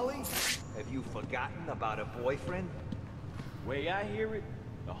 Harley? Have you forgotten about her boyfriend? Way I hear it,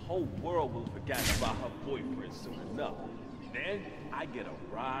 the whole world will have forgotten about her boyfriend soon enough. Then I get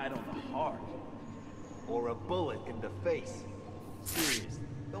a ride on the heart. Or a bullet in the face. Seriously,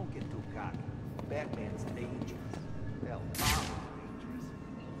 don't get too cocky. Batman's dangerous. Hell, Harley's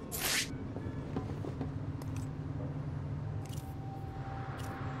dangerous.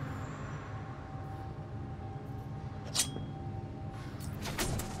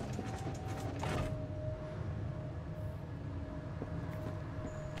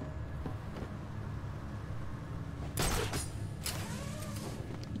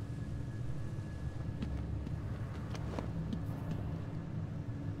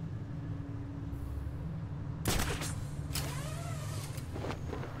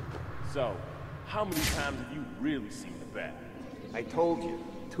 So, how many times have you really seen the Bat? I told you,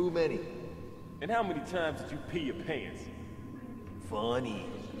 too many. And how many times did you pee your pants? Funny.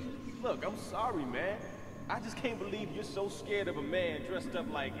 Look, I'm sorry, man. I just can't believe you're so scared of a man dressed up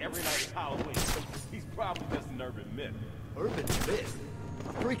like every night is Halloween. He's probably just an urban myth. Urban myth?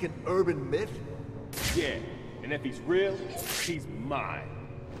 A freaking urban myth? Yeah, and if he's real, he's mine.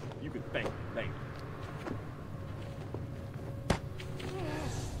 You can thank me later.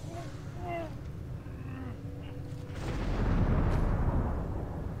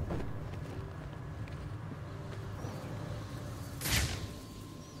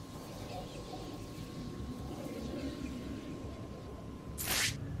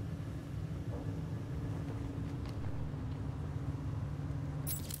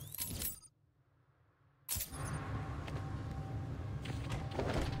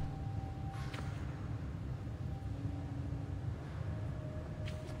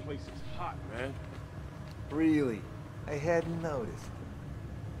 This place is hot, man. Really? I hadn't noticed.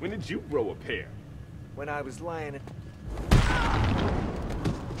 When did you grow a pair? When I was lying in...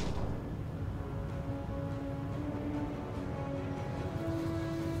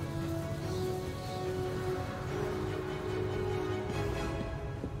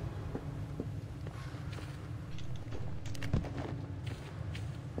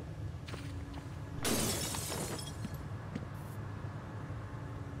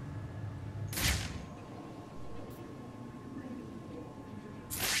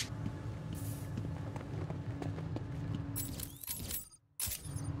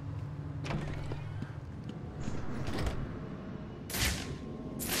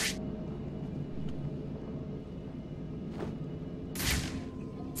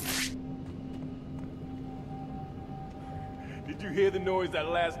 Did you hear the noise that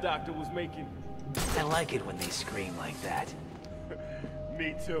last doctor was making? I like it when they scream like that.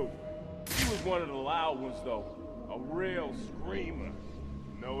 Me too. He was one of the loud ones, though. A real screamer.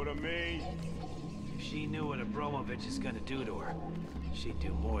 Know what I mean? If she knew what Abramovich is gonna do to her, she'd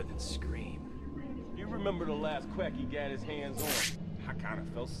do more than scream. You remember the last crack he got his hands on? I kind of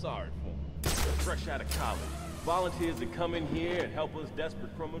felt sorry for him. Fresh out of college. Volunteers to come in here and help us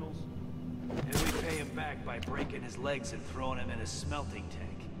desperate criminals. And we pay him back by breaking his legs and throwing him in a smelting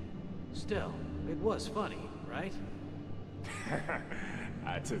tank. Still, it was funny, right?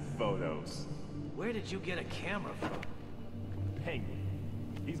 I took photos. Where did you get a camera from? Penguin.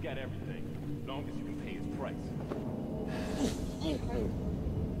 He's got everything, as long as you can pay his price.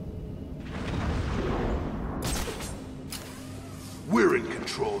 We're in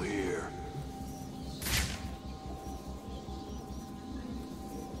control here.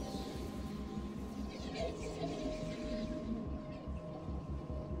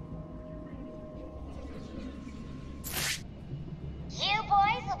 You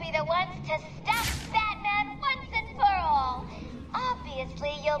boys will be the ones to stop Batman once and for all.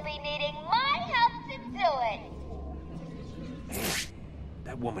 Obviously, you'll be needing my help to do it. Man,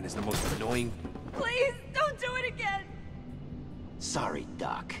 that woman is the most annoying... Please, don't do it again! Sorry,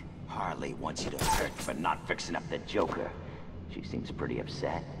 Doc. Harley wants you to hurt for not fixing up the Joker. She seems pretty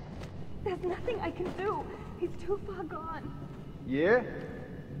upset. There's nothing I can do. He's too far gone. Yeah?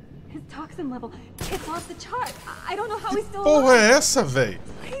 His toxin level, it's off the chart. I don't know how he's still Porra é alive. essa, véi?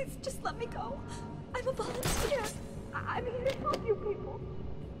 Please, just let me go. I'm a volunteer. I'm here to help you people.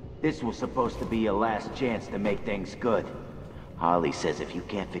 This was supposed to be your last chance to make things good. Harley says if you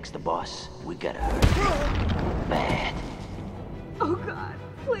can't fix the boss, we gotta hurt him. Bad. Oh God,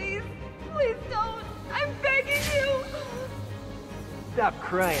 please, please don't. I'm begging you. Stop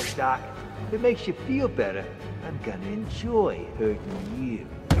crying, Doc. If it makes you feel better, I'm gonna enjoy hurting you.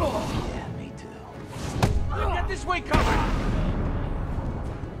 Yeah, me too. Get this way covered!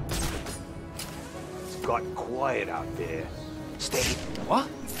 It's gotten quiet out there. Stay. What?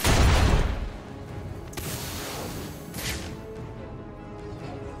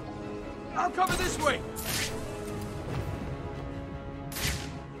 I'll cover this way!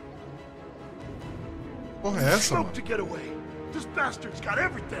 Porra é essa, mano? To get away. This bastard's got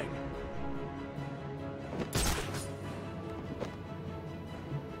everything.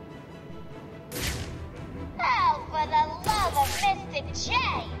 Oh, for the love of Mr. J!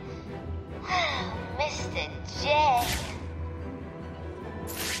 Mr. J.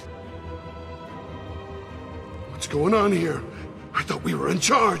 What's going on here? I thought we were in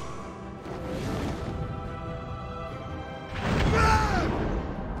charge.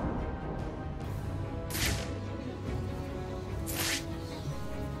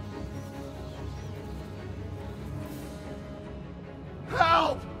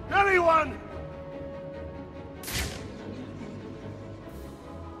 Help! Anyone!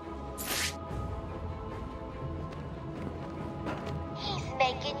 He's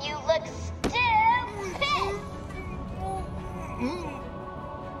making you look stupid!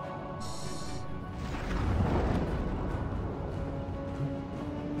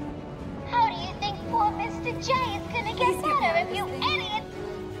 How do you think poor Mr. J is gonna get better if you idiots...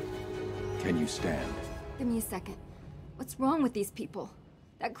 Can you stand? Give me a second. What's wrong with these people?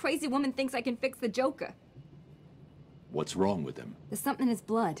 That crazy woman thinks I can fix the Joker. What's wrong with him? There's something in his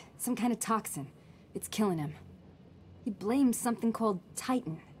blood. Some kind of toxin. It's killing him. He blames something called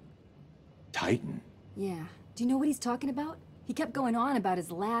Titan. Titan? Yeah. Do you know what he's talking about? He kept going on about his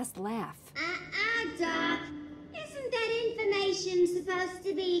last laugh. Doc. Isn't that information supposed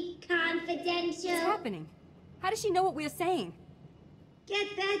to be confidential? What's happening? How does she know what we're saying?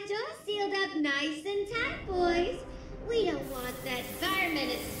 Get that door sealed up nice and tight, boys. We don't want that fireman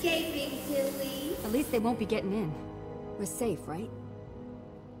escaping, do we? At least they won't be getting in. We're safe, right?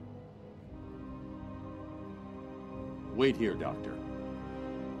 Wait here, Doctor.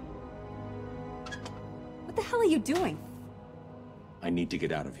 What the hell are you doing? I need to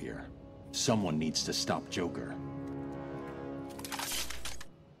get out of here. Someone needs to stop Joker.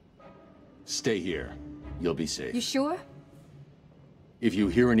 Stay here. You'll be safe. You sure? If you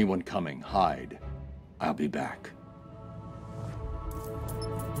hear anyone coming, hide. I'll be back.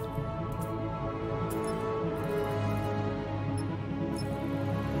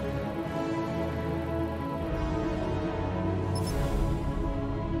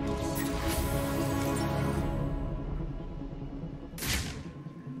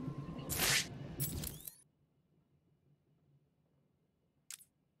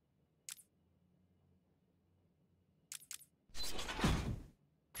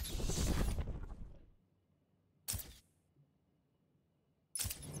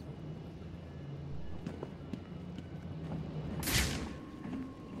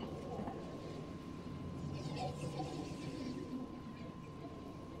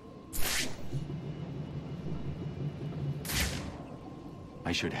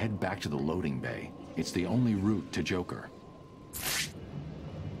 I should head back to the loading bay. It's the only route to Joker.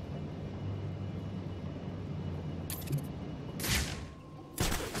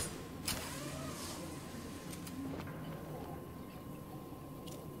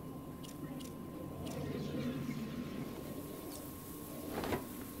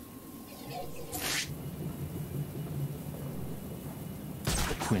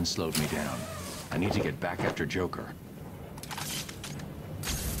 Twin slowed me down. I need to get back after Joker.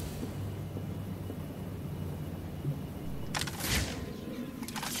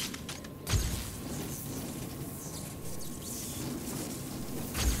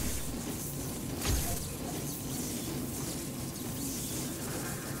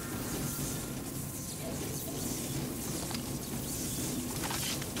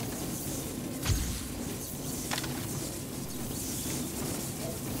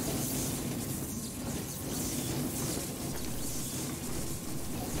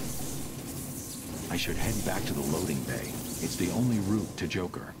 I should head back to the loading bay. It's the only route to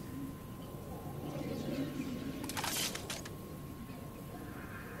Joker.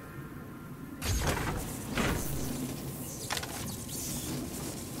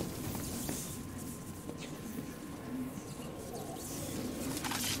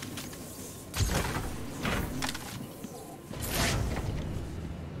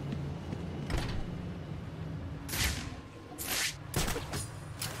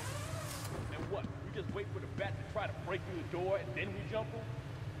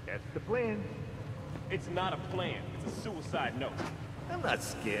 That's the plan. It's not a plan. It's a suicide note. I'm not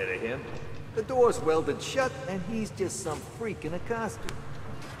scared of him. The door's welded shut, and he's just some freak in a costume.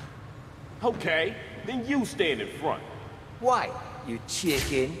 Okay, then you stand in front. Why, you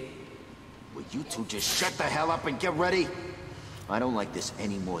chicken? Will you two just shut the hell up and get ready? I don't like this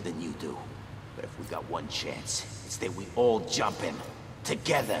any more than you do. But if we got one chance, it's that we all jump in.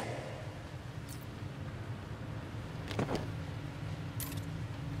 Together.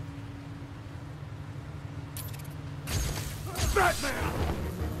 Batman!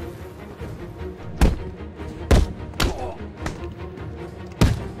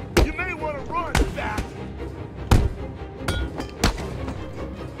 You may want to run, Bat!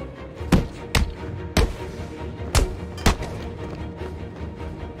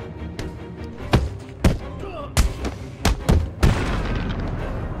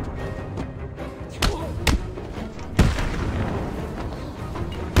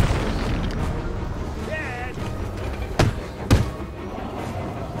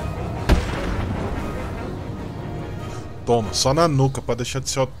 Toma, só na nuca pra deixar de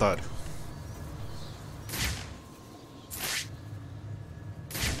ser otário.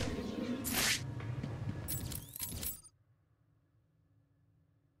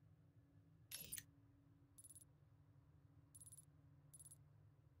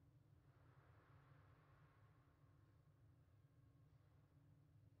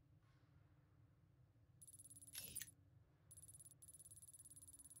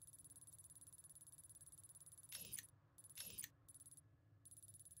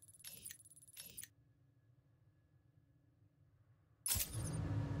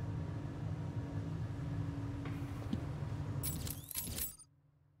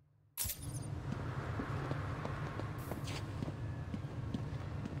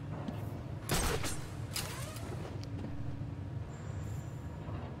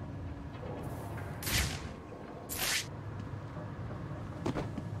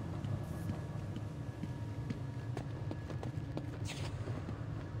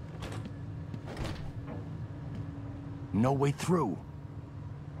 No way through.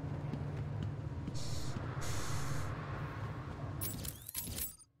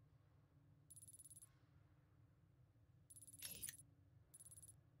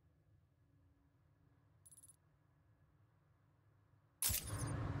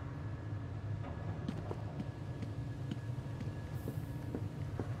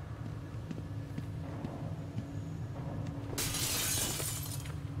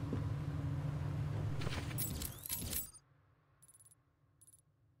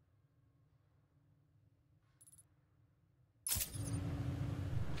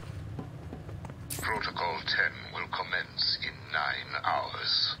 Protocol 10 will commence in 9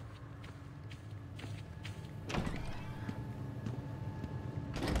 hours.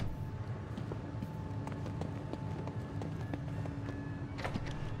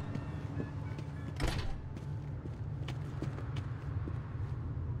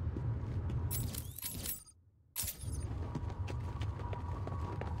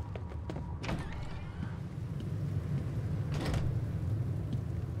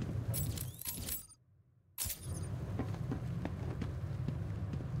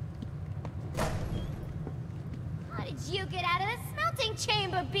 holding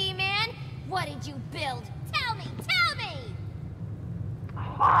chamber, B-Man? What did you build? Tell me, tell me!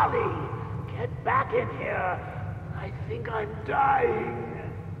 Holly, get back in here. I think I'm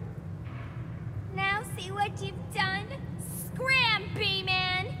dying. Now see what you've done? Scram,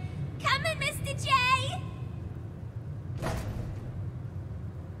 B-Man! Coming, Mr. J!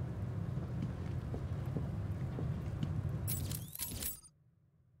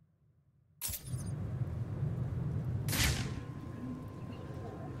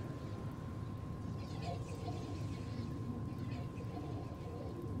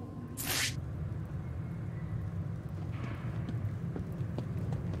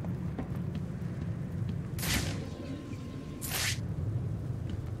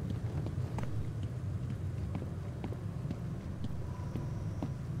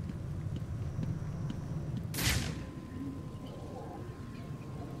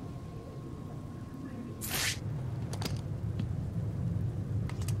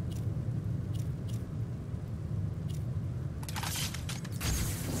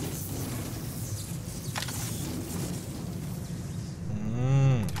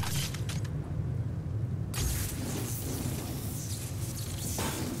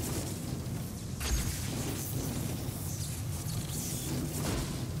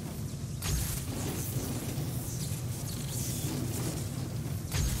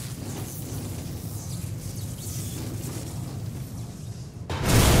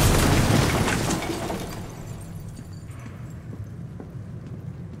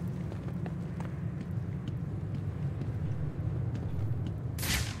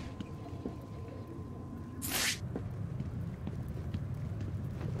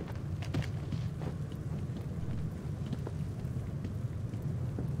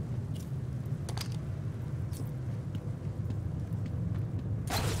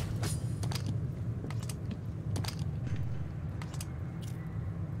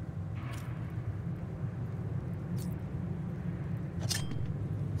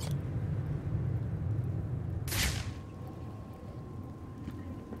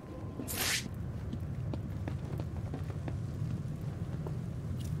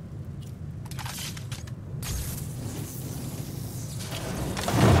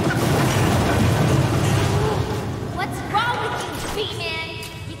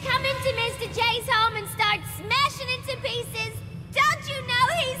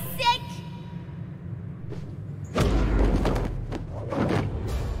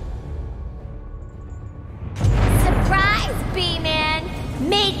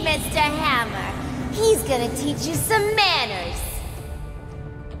 Gonna teach you some manners.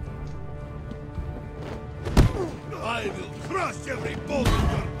 I will crush every bone in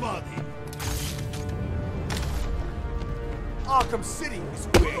your body. Arkham City is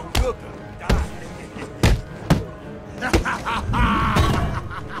where you're gonna die.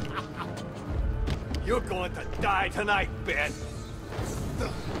 You're going to die tonight, Ben.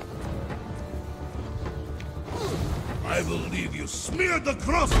 I will leave you smeared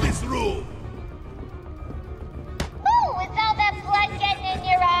across this room. With all that blood getting in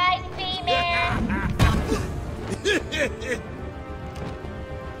your eyes, B-Man.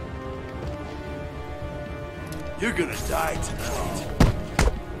 You're gonna die tonight.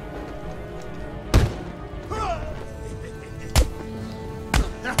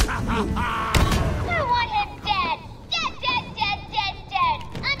 I want him dead. Dead, dead, dead, dead, dead.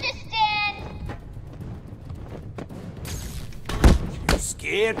 Understand? You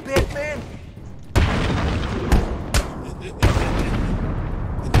scared, Batman?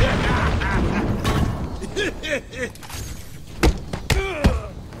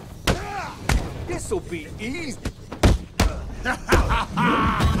 This'll be easy.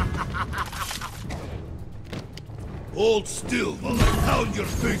 Hold still while I pound your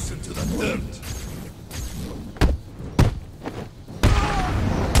face into the dirt.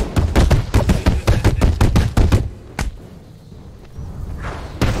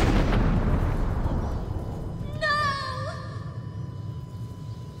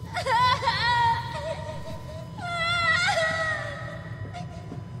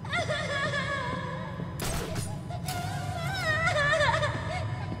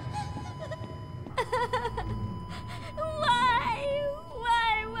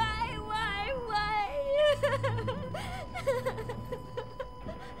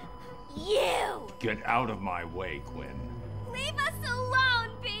 Get out of my way, Quinn. Leave us alone,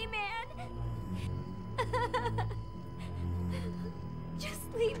 B-Man! Just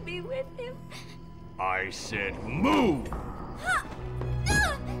leave me with him. I said move!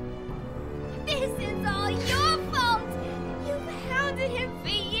 This is all your fault! You've hounded him for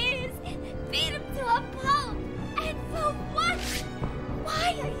years, beat him to a pulp, and for what?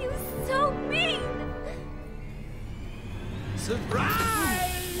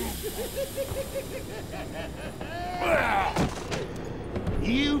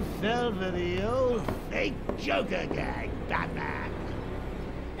 You fell for the old fake Joker gag, Batman.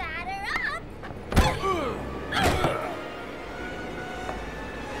 Batter up!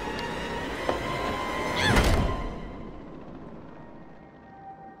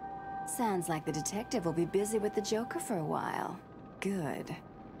 Sounds like the detective will be busy with the Joker for a while. Good.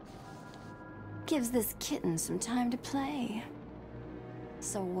 Gives this kitten some time to play.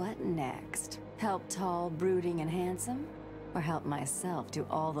 So what next? Help tall, brooding, and handsome? Or help myself do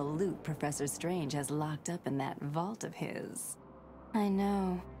all the loot Professor Strange has locked up in that vault of his? I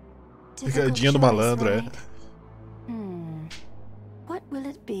know. Picadinha do malandro, right? What will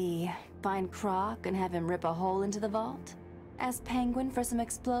it be? Find Croc and have him rip a hole into the vault? Ask Penguin for some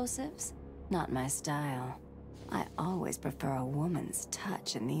explosives? Not my style. I always prefer a woman's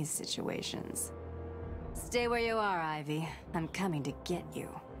touch in these situations. Stay where you are, Ivy. I'm coming to get you.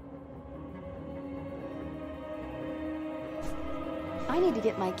 I need to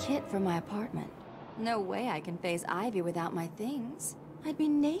get my kit from my apartment. No way I can face Ivy without my things. I'd be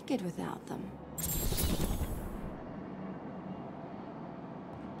naked without them.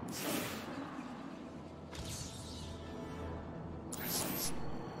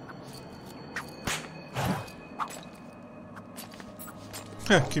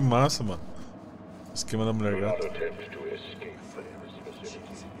 Que massa, mano. Esquema da mulher gata.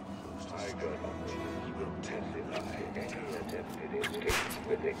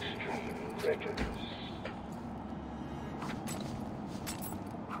 With extreme prejudice.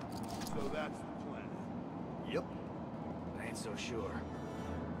 So that's the plan. Yep. I ain't so sure.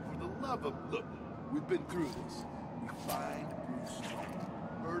 For the love of... Look, we've been through this. We find Bruce Wayne.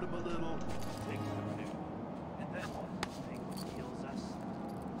 Hurt him a little, take him to pick. And then Penguin kills us.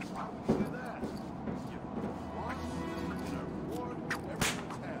 Look at that. Give him a watch, and our reward,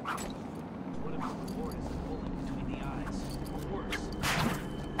 everyone's happy. What if the reward is a bullet between the eyes? Or worse?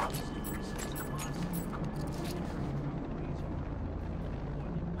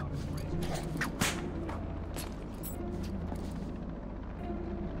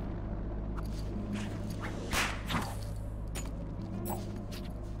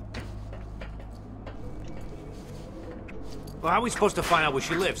 Well, how are we supposed to find out where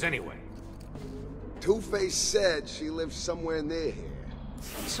she lives, anyway? Two-Face said she lives somewhere near here.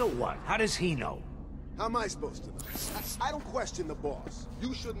 So what? How does he know? How am I supposed to know? I don't question the boss.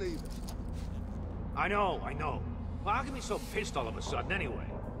 You shouldn't either. I know. Well, how can be so pissed all of a sudden, anyway?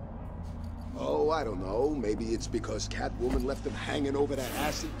 Oh, I don't know. Maybe it's because Catwoman left him hanging over that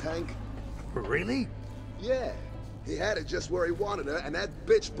acid tank? Really? Yeah. He had it just where he wanted her, and that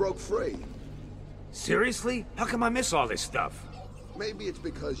bitch broke free. Seriously? How come I miss all this stuff? Maybe it's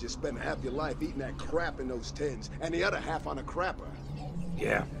because you spend half your life eating that crap in those tins, and the other half on a crapper.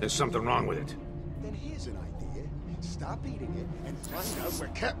 Yeah, there's something wrong with it. Then here's an idea. Stop eating it, and find out where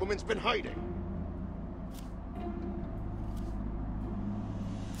Catwoman's been hiding.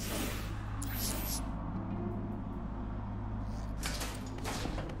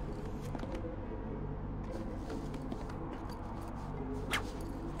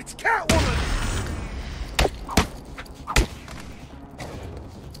 It's Catwoman!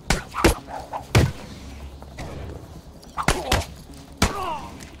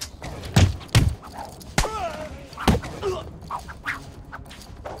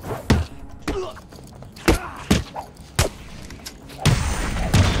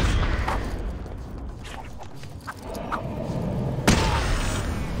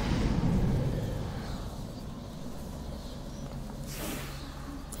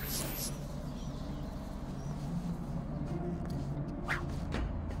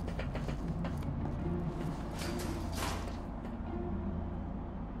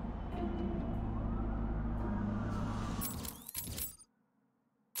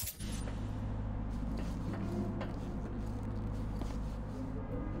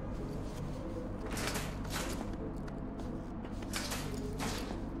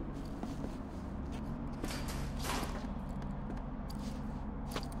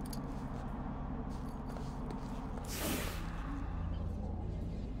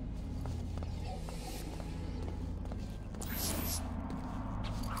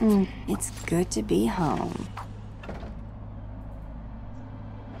 It's good to be home.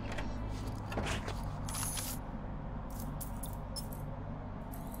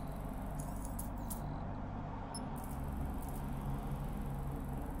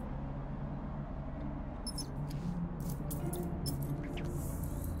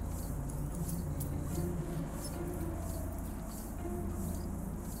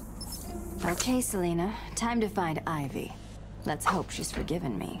 Okay, Selena, time to find Ivy. Let's hope she's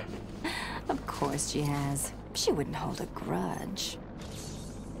forgiven me. Of course she has. She wouldn't hold a grudge.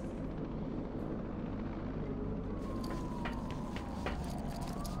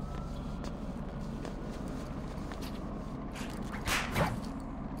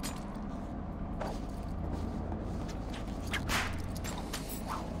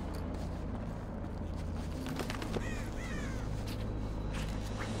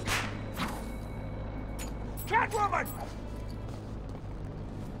 Catwoman!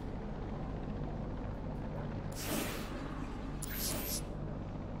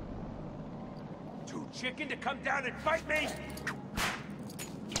 Too chicken to come down and fight me?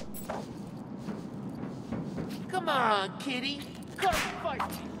 Come on, kitty. Come fight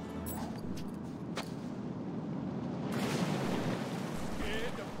me.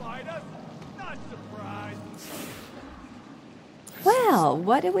 Here to fight us? Not surprised. Well,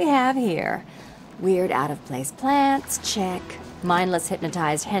 what do we have here? Weird out-of-place plants, check. Mindless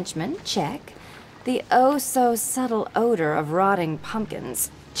hypnotized henchmen, check. The oh-so-subtle odor of rotting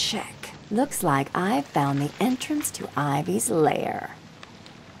pumpkins, check. Looks like I've found the entrance to Ivy's lair.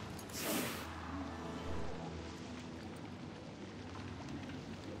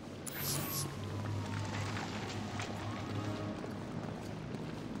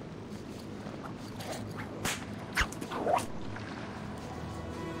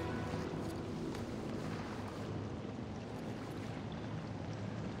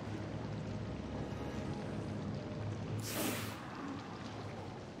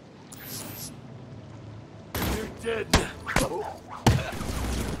 Dead.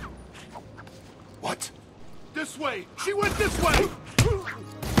 What? This way! She went this way!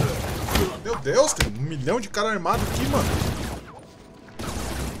 Meu Deus, tem 1 milhão de cara armado aqui, mano.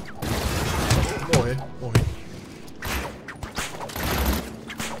 Vou morrer, morri.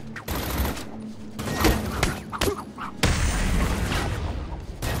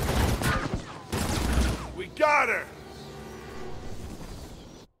 We got her!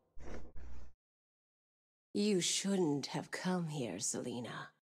 You shouldn't have come here, Selina.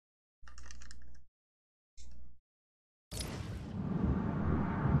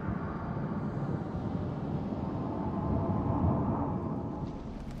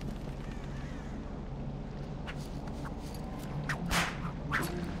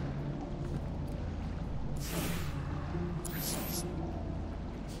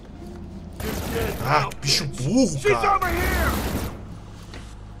 Ah, que bicho burro, She's cara. over here!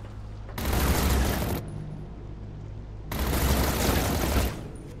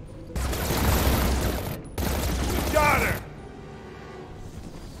 Got her!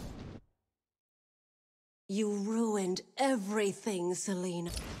 You ruined everything,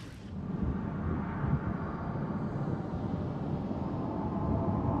 Selina.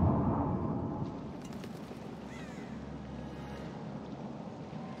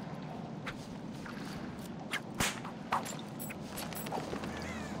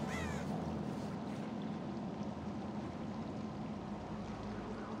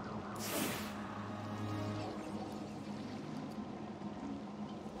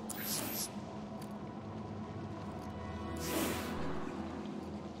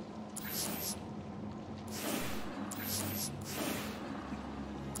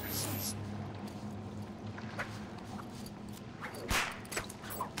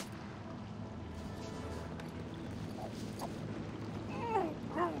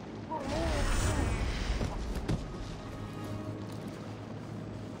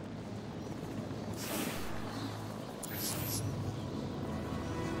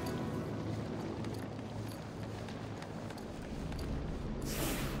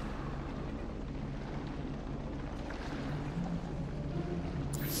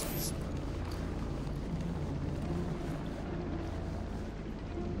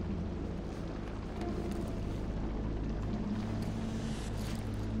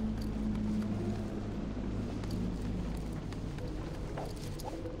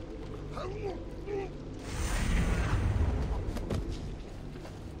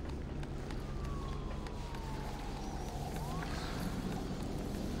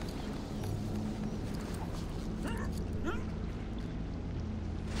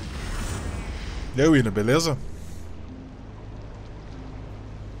 E aí, William, beleza?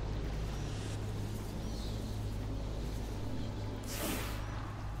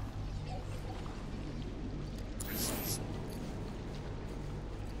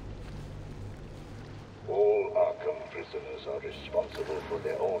 All Arkham prisoners are responsible for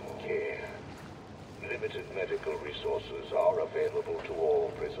their own care. Limited medical resources are available to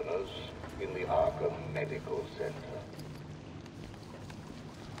all prisoners in the Arkham Medical Center.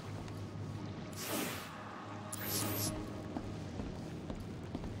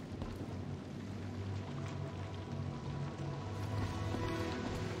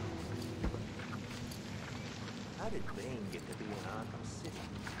 did Bane get to be in Arkham City?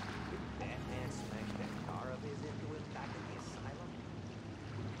 Did Batman smash that car of his into him back in the asylum?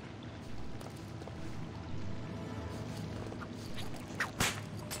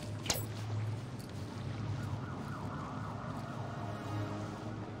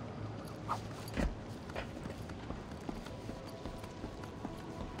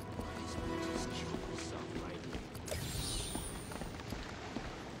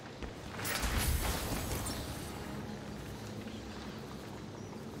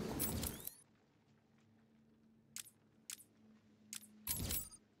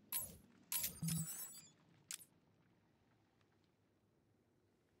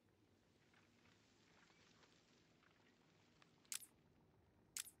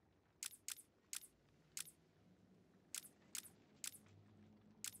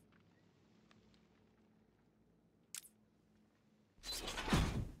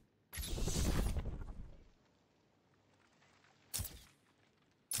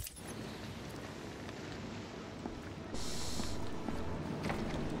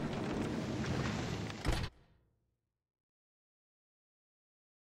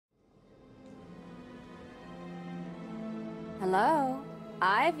 Hello?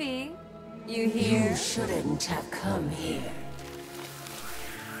 Ivy? You here? You shouldn't have come here.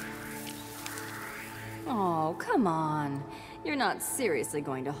 Oh, come on. You're not seriously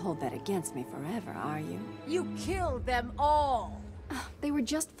going to hold that against me forever, are you? You killed them all! They were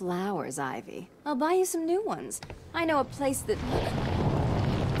just flowers, Ivy. I'll buy you some new ones. I know a place that...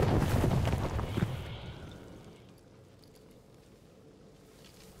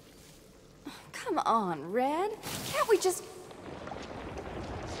 Come on, Red. Can't we just...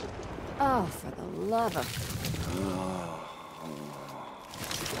 Oh, for the love of...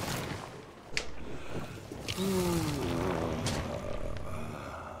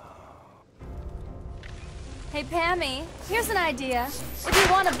 Hey, Pammy, here's an idea. If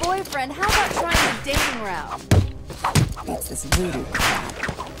you want a boyfriend, how about trying the dating route? It's this voodoo crap.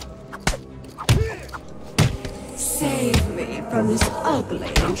 Save me from this ugly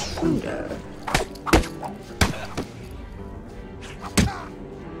intruder.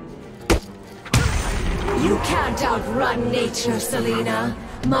 You can't outrun nature, Selina.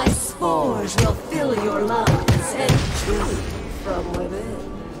 My spores will fill your lungs and kill you from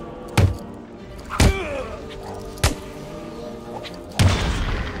within.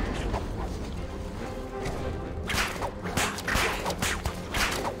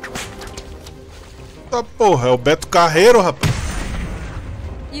 Tá porra, é o Beto Carreiro, rapaz.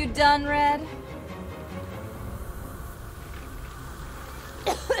 You done, Red?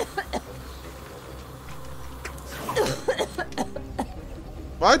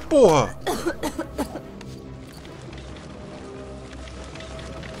 Vai, porra.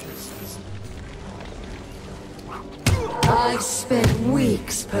 I've spent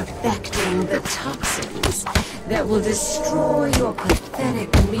weeks perfecting the toxins that will destroy your pathetic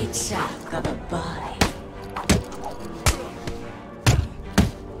meat sack of a body.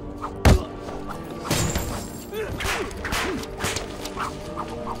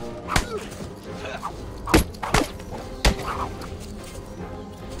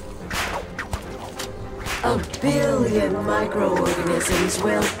 A billion microorganisms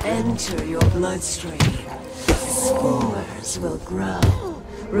will enter your bloodstream. Spores will grow,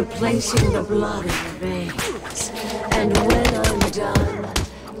 replacing the blood in your veins. And when I'm done,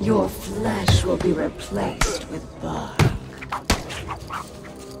 your flesh will be replaced with bark.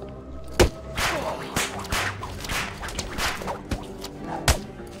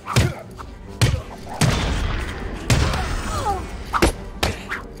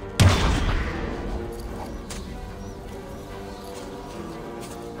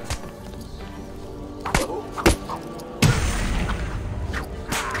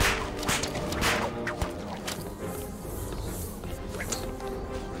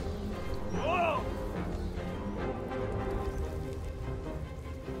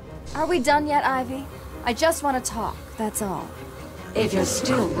 Are we done yet, Ivy? I just want to talk, that's all. If you're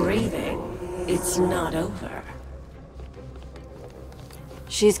still breathing, it's not over.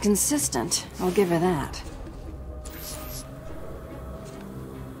 She's consistent, I'll give her that.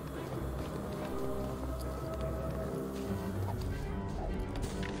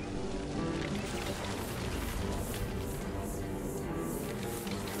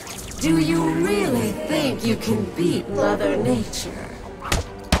 Do you really think you can beat Mother Nature?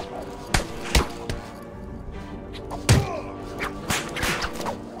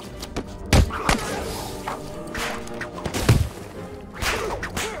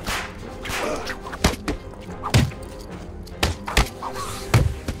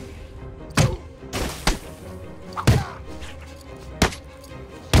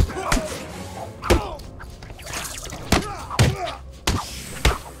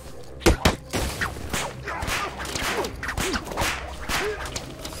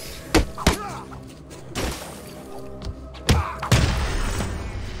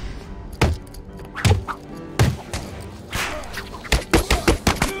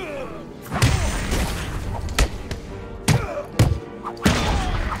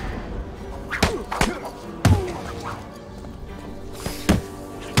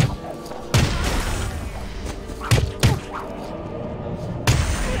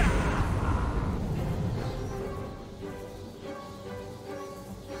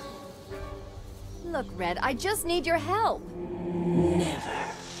 Look, Red, I just need your help.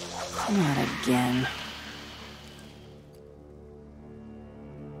 Never. Not again.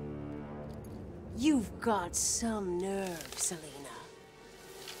 You've got some nerve, Selena.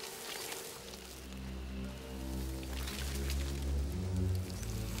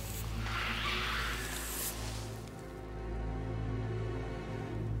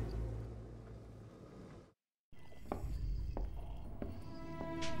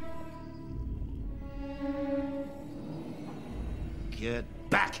 Get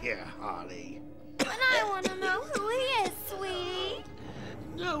back here, Harley. But I want to know who he is, sweetie.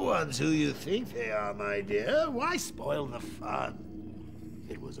 No one's who you think they are, my dear. Why spoil the fun?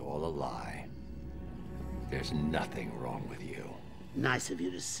 It was all a lie. There's nothing wrong with you. Nice of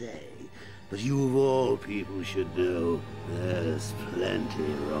you to say, but you of all people should know there's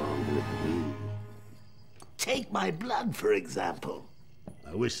plenty wrong with me. Take my blood, for example.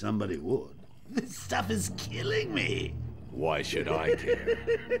 I wish somebody would. This stuff is killing me. Why should I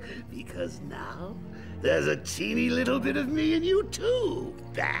care? Because now, there's a teeny little bit of me in you too,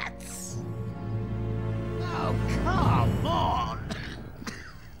 Bats. Oh, come on!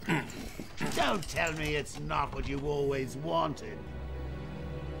 Don't tell me it's not what you've always wanted.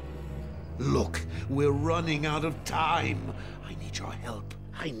 Look, we're running out of time. I need your help.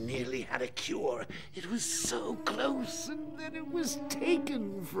 I nearly had a cure. It was so close, and then it was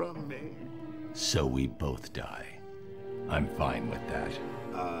taken from me. So we both die. I'm fine with that.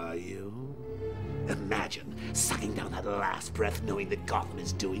 Are you? Imagine sucking down that last breath knowing that Gotham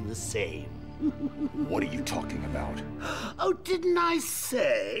is doing the same. What are you talking about? Oh, didn't I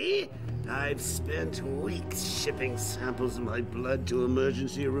say? I've spent weeks shipping samples of my blood to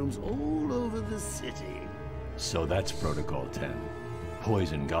emergency rooms all over the city. So that's Protocol 10.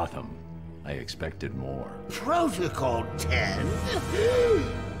 Poison Gotham. I expected more. Protocol 10?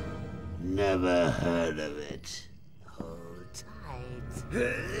 Never heard of it. Hold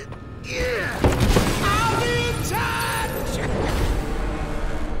tight. I'll be in touch!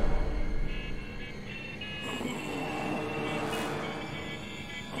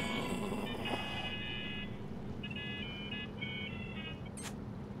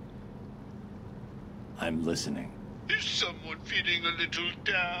 I'm listening. Is someone feeling a little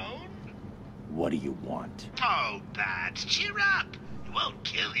down? What do you want? Oh, Bats, cheer up. It won't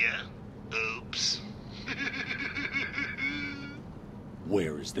kill you. Oops.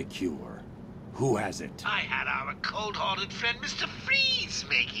 Where is the cure? Who has it? I had our cold-hearted friend Mr. Freeze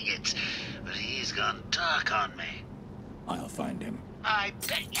making it, but he's gone dark on me. I'll find him. I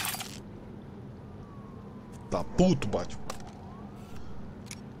bet you. Tá puto, Batman.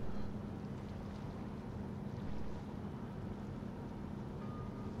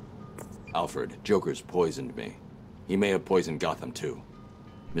 Alfred, Joker's poisoned me. He may have poisoned Gotham too.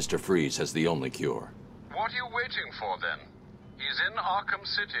 Mr. Freeze has the only cure. What are you waiting for then? He's in Arkham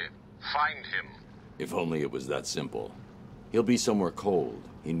City. Find him. If only it was that simple. He'll be somewhere cold.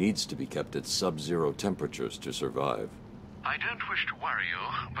 He needs to be kept at sub-zero temperatures to survive. I don't wish to worry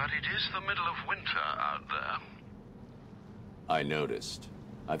you, but it is the middle of winter out there. I noticed.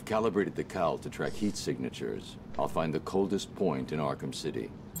 I've calibrated the cowl to track heat signatures. I'll find the coldest point in Arkham City.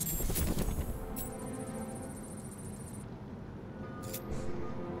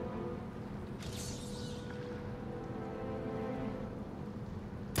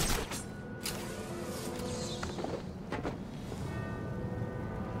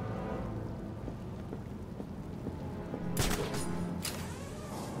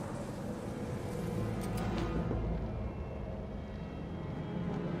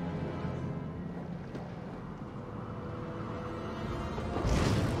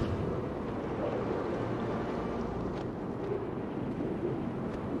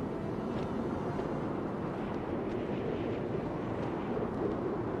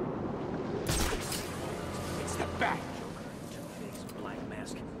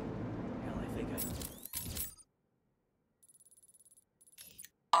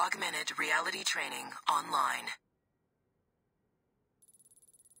 Augmented reality training online.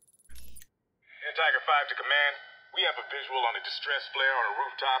 Tiger 5 to command. We have a visual on a distress flare on a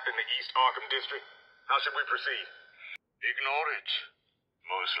rooftop in the East Arkham district. How should we proceed? Ignore it.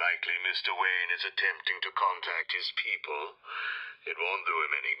 Most likely Mr. Wayne is attempting to contact his people. It won't do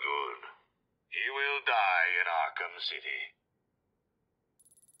him any good. He will die in Arkham City.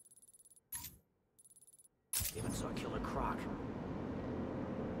 Even saw Killer Croc.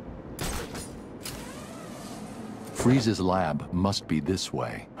 Freeze's lab must be this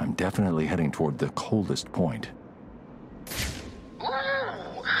way. I'm definitely heading toward the coldest point.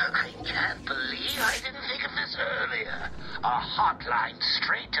 Whoa! I can't believe I didn't think of this earlier. A hotline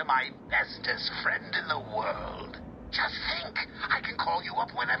straight to my bestest friend in the world. Just think, I can call you up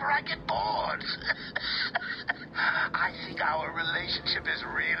whenever I get bored. I think our relationship is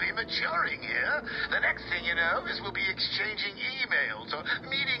really maturing here. The next thing you know is we'll be exchanging emails or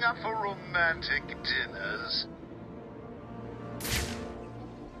meeting up for romantic dinners.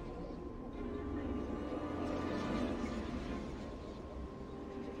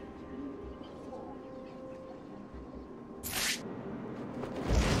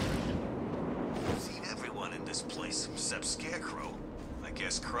 Seen everyone in this place except Scarecrow. I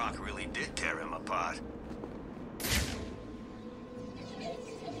guess Croc really did tear him apart.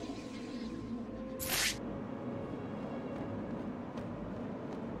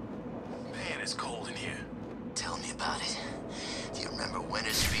 Man, it's cold in here. Tell me about it. Do you remember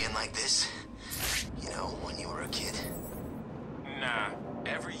winters being like this? You know, when you were a kid? Nah,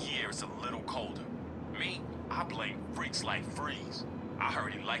 every year it's a little colder. Me, I blame freaks like Freeze. I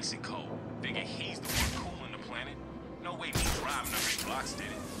heard he likes it cold. Figure he's the one cooling the planet. No way me driving up these blocks did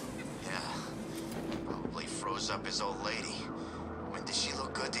it. Yeah. Probably froze up his old lady. I mean, did she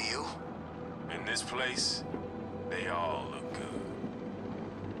look good to you? In this place, they all look good.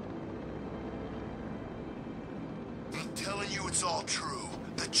 I'm telling you it's all true.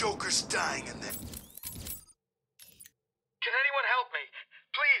 The Joker's dying in there. Can anyone help me?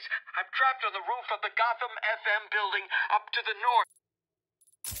 Please, I'm trapped on the roof of the Gotham FM building up to the north.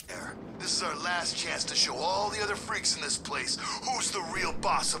 This is our last chance to show all the other freaks in this place who's the real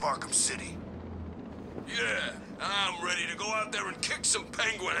boss of Arkham City. Yeah, I'm ready to go out there and kick some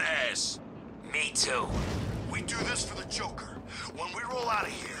penguin ass. Me too. We do this for the Joker. When we roll out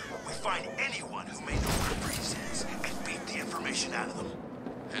of here, we find anyone who may know where Freeze is and beat the information out of them.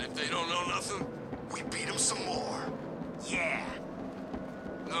 And if they don't know nothing? We beat them some more. Yeah.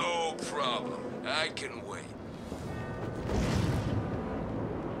 No problem. I can wait.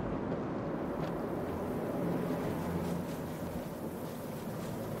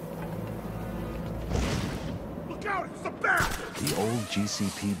 Look out, it's the bat! The old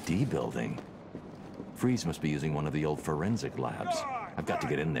GCPD building. Freeze must be using one of the old forensic labs. I've got to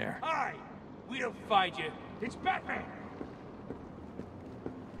get in there. Hi! We don't find you. It's Batman!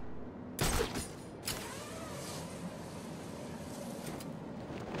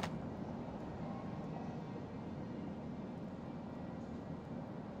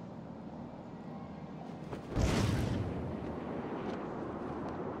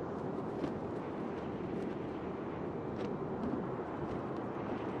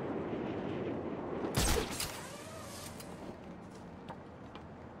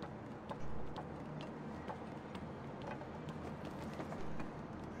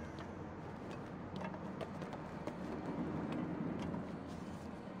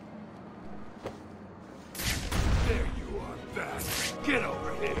 Get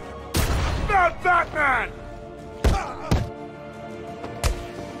over here! Not Batman!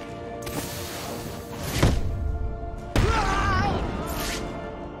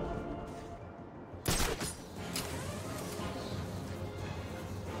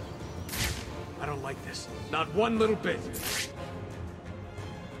 I don't like this. Not one little bit.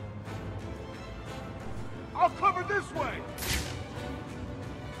 I'll cover this way!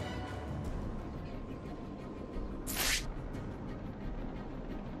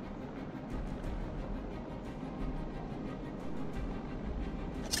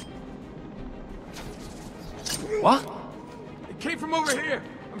 What? It came from over here.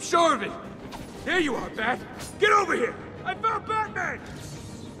 I'm sure of it. Here you are, Bat. Get over here. I found Batman.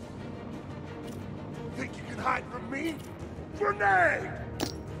 Think you can hide from me? Grenade!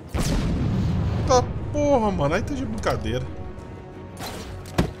 Tá porra, mano. Aí tá de brincadeira.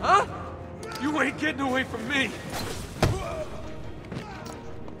 Huh? You ain't getting away from me.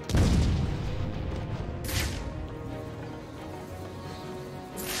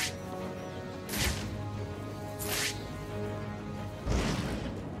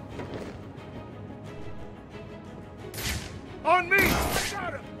 On me! I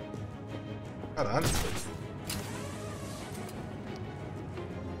got him! Caralho.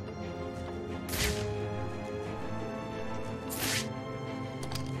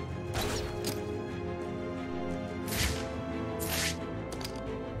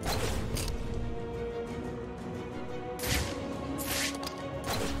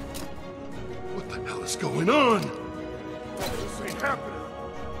 What the hell is going on? This ain't happening.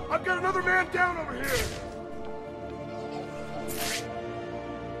 I've got another man down over here.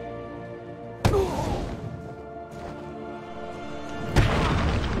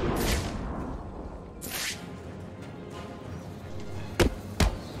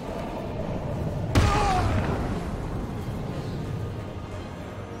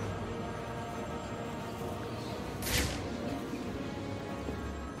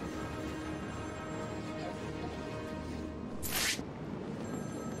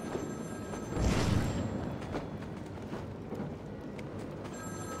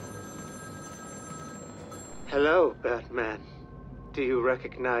 Hello, Batman. Do you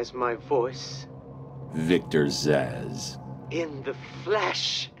recognize my voice? Victor Zsasz. In the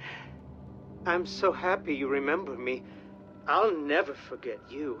flesh. I'm so happy you remember me. I'll never forget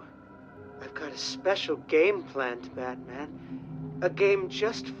you. I've got a special game planned, Batman. A game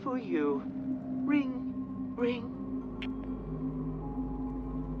just for you. Ring, ring.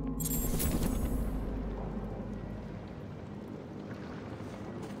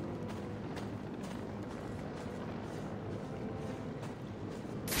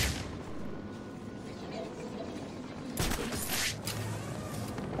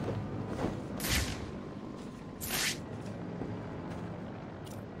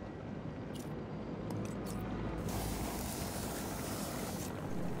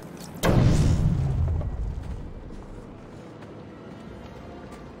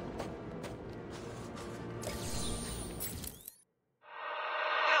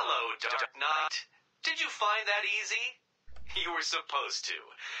 Find that easy? You were supposed to.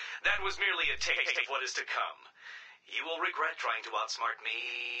 That was merely a taste of what is to come. You will regret trying to outsmart me.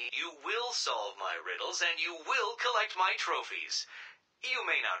 You will solve my riddles, and you will collect my trophies. You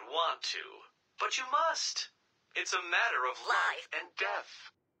may not want to, but you must. It's a matter of life and death.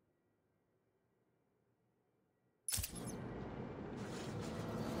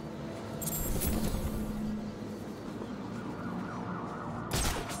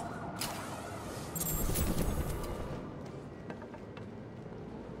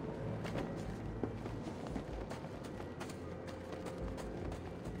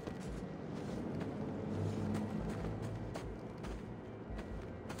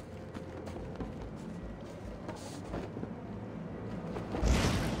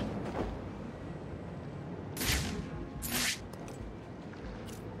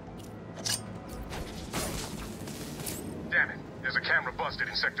 Damn it, there's a camera busted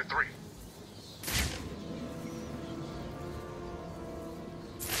in Sector 3.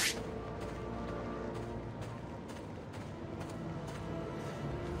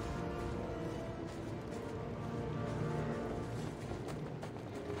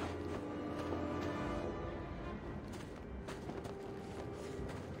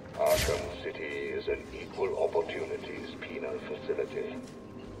 Arkham City is an equal opportunities penal facility.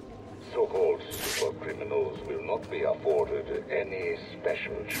 So-called super criminals will not be afforded any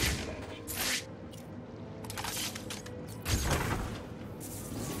special treatment.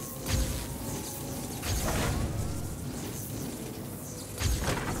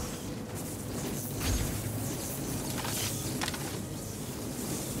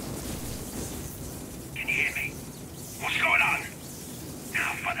 Can you hear me? What's going on?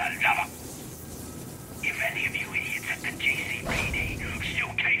 Now, for the love of... If any of you idiots at the GCPD are still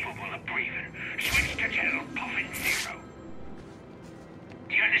capable of breathing, switch to General Puffin Zero.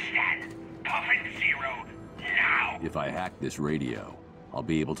 Do you understand? Puffin Zero, now! If I hack this radio, I'll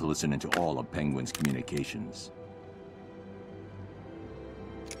be able to listen into all of Penguin's communications.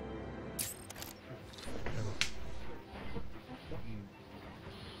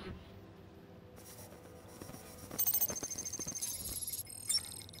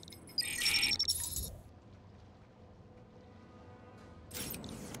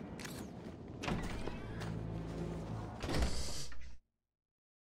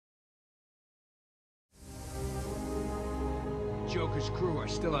 Joker's crew are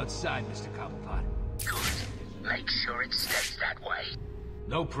still outside, Mr. Cobblepot. Good. Make sure it stays that way.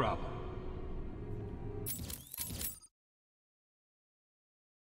 No problem.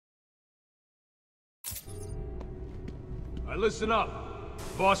 All right, listen up.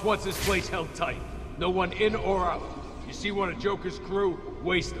 Boss wants this place held tight. No one in or out. You see one of Joker's crew,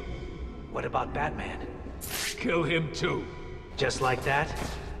 waste them. What about Batman? Kill him too. Just like that?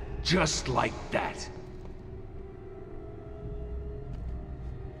 Just like that.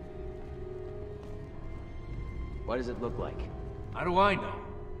 What does it look like? How do I know?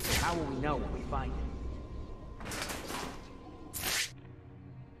 So how will we know when we find it?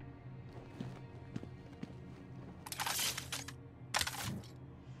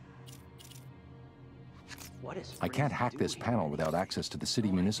 I can't hack this panel without access to the city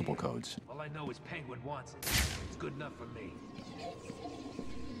municipal codes. All I know is Penguin wants it. It's good enough for me.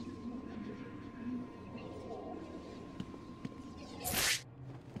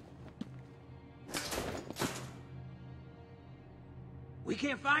 We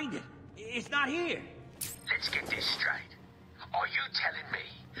can't find it. It's not here. Let's get this straight. Are you telling me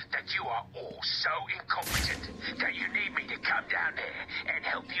that you are all so incompetent that you need me to come down there and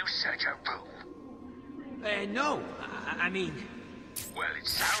help you search a room? No. I mean... Well, it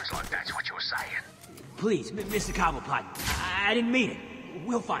sounds like that's what you're saying. Please, Mr. Cobblepot. I didn't mean it.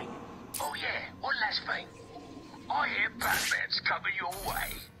 We'll find it. Oh, yeah. One last thing. I hear Batman's coming your way.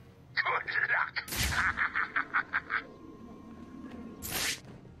 Good luck.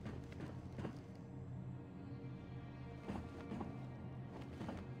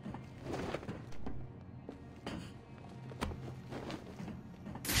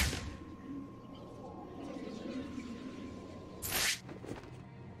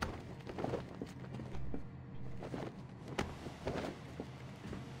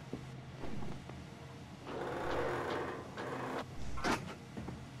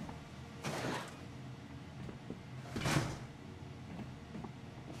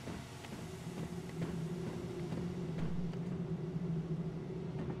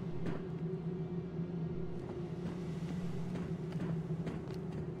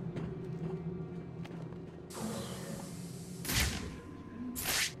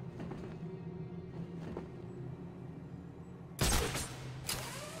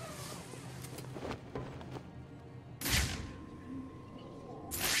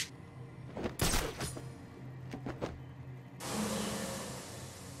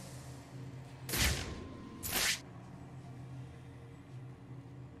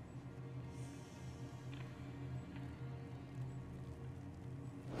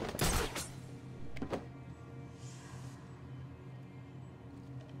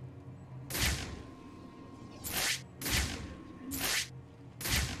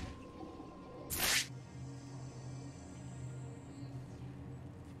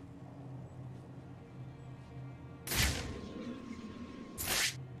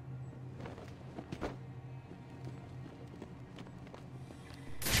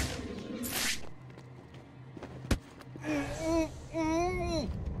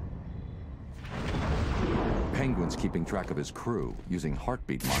 Penguin's keeping track of his crew using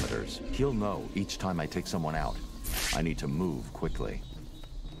heartbeat monitors. He'll know each time I take someone out. I need to move quickly.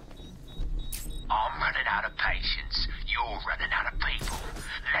 I'm running out of patience. You're running out of people.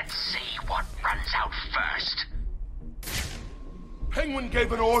 Let's see what runs out first. Penguin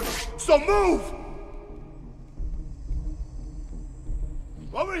gave an order, so move!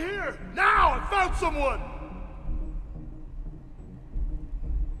 Over here! Now! I found someone!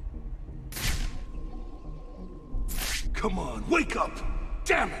 Come on, wake up!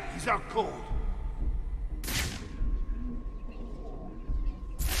 Damn it, he's out cold.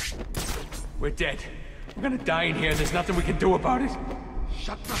 We're dead. We're gonna die in here. There's nothing we can do about it.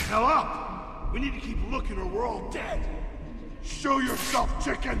 Shut the hell up! We need to keep looking or we're all dead. Show yourself,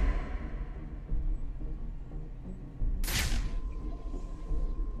 chicken!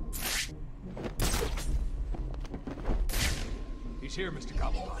 He's here, Mr.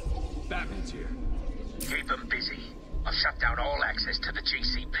 Cobblepot. Batman's here. Keep him busy. I've shut down all access to the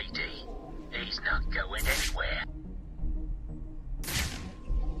GCPD. He's not going anywhere.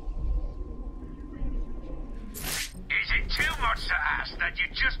 Is it too much to ask that you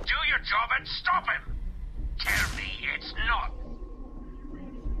just do your job and stop him? Tell me it's not.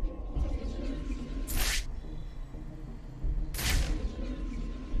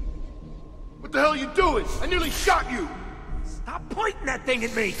 What the hell are you doing? I nearly shot you! Stop pointing that thing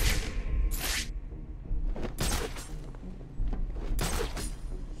at me!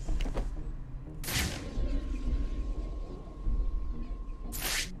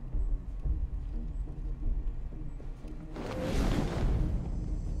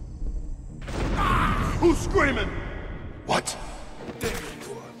 Who's screaming? What? There you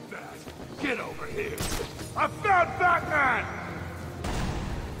are, Bat. Get over here. I found Batman!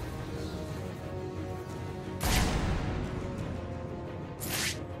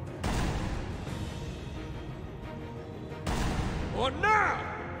 Or now!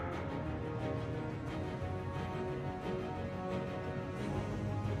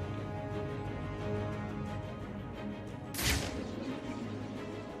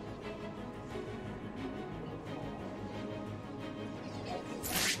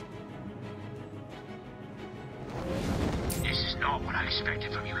 This is not what I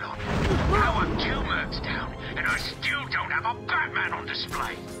expected from you lot. Now I'm 2 mercs down, and I still don't have a Batman on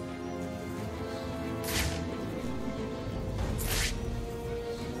display.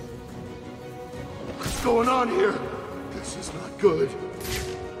 What's going on here? This is not good.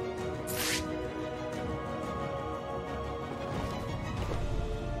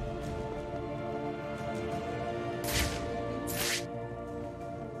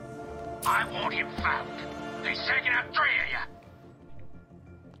 I want him found. He's taking out 3 of you.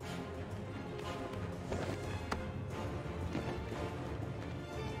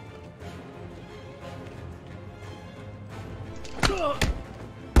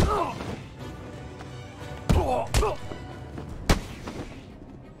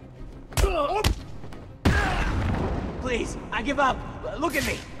 I give up. Look at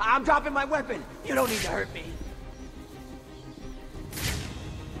me. I'm dropping my weapon. You don't need to hurt me.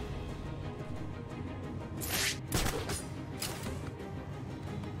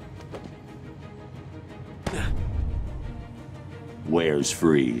 Where's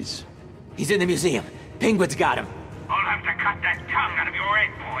Freeze? He's in the museum. Penguin's got him. I'll have to cut that tongue out of your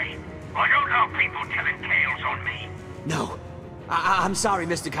head, boy. I don't know people telling tales on me. No. I'm sorry,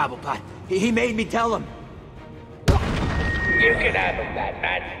 Mr. Cobblepot. He made me tell him. You can have him,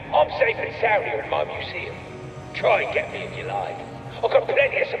 Batman. I'm safe and sound here in my museum. Try and get me if you like. I've got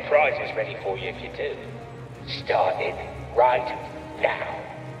plenty of surprises ready for you if you do. Starting right now.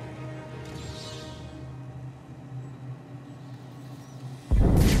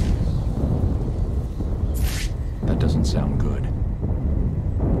 That doesn't sound good.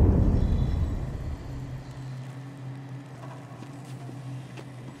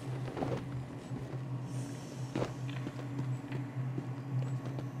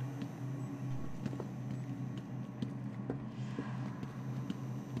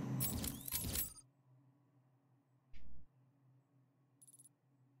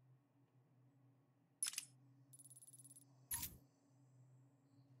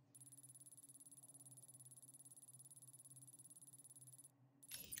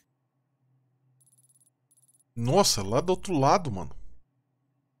 Nossa, lá do outro lado, mano.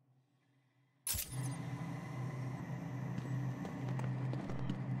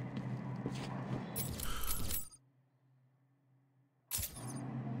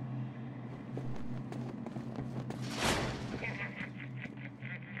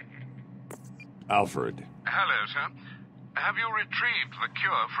 Alfred, Hello, sir. Have you retrieved the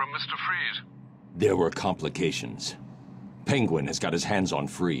cure from Mr. Freeze? there were complications. Penguin has got his hands on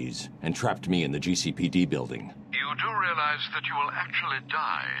Freeze and trapped me in the GCPD building. You do realize that you will actually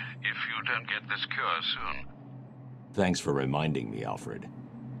die if you don't get this cure soon. Thanks for reminding me, Alfred.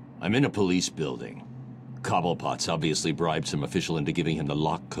 I'm in a police building. Cobblepot's obviously bribed some official into giving him the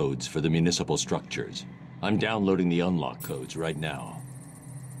lock codes for the municipal structures. I'm downloading the unlock codes right now.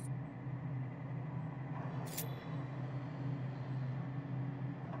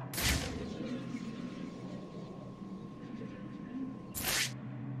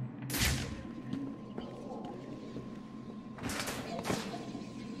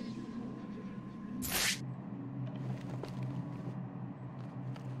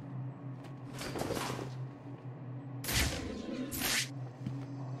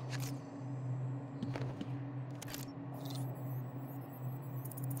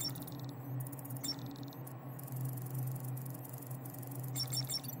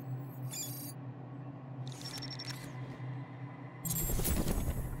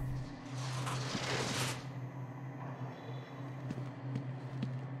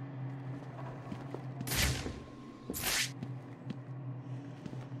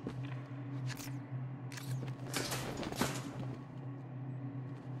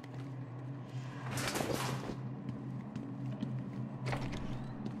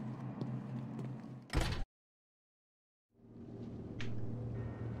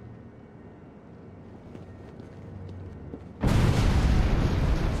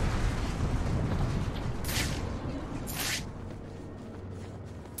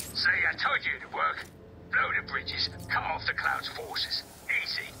 Say, I told you it'd work. Blow the bridges, cut off the Cloud's forces.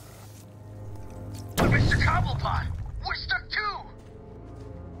 Easy. But Mr. Cobblepot, we're stuck too.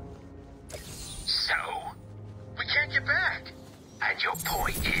 So, we can't get back. And your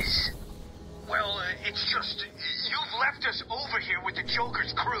point is? Well, it's just, you've left us over here with the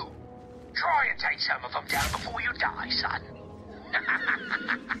Joker's crew. Try and take some of them down before you die, son.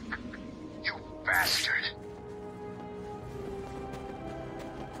 You bastard.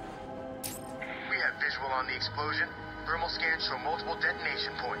 We have visual on the explosion. Thermal scans show multiple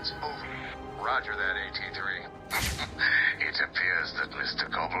detonation points. Over. Roger that, AT-3. It appears that Mr.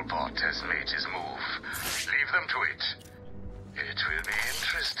 Cobblepot has made his move. Leave them to it. It will be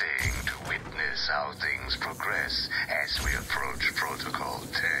interesting to witness how things progress as we approach Protocol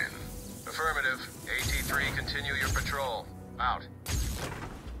 10. Affirmative. AT-3, continue your patrol. Out.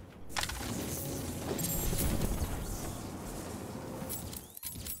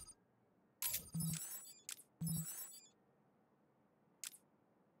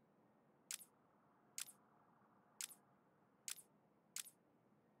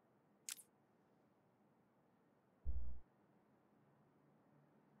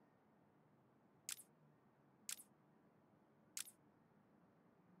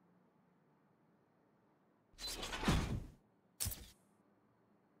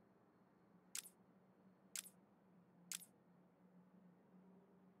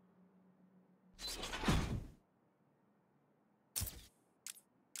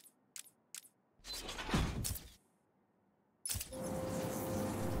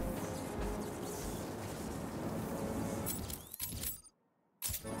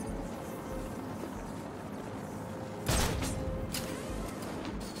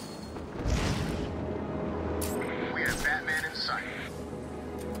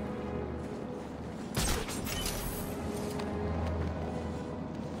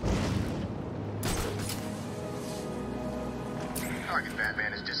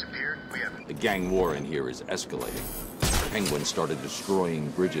 The gang war in here is escalating. Penguin started destroying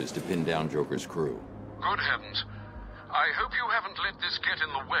bridges to pin down Joker's crew. Good heavens. I hope you haven't let this get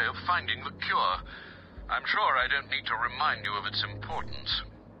in the way of finding the cure. I'm sure I don't need to remind you of its importance.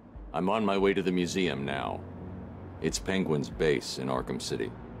 I'm on my way to the museum now. It's Penguin's base in Arkham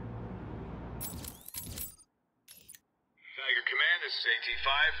City. Tiger Command, this is AT-5.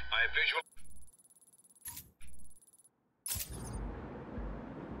 I have visual...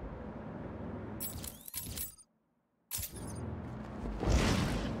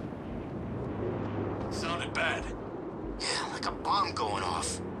 Sounded bad. Yeah, like a bomb going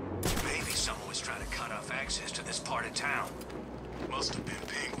off. Maybe someone was trying to cut off access to this part of town. Must have been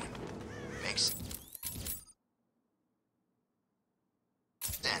Penguin. Makes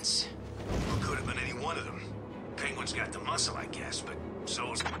sense. Well, could have been any one of them. Penguin's got the muscle, I guess, but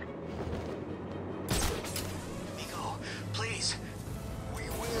so's... Nico, please. We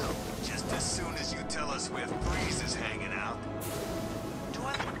will. Just as soon as you tell us where Freeze is hanging out. Do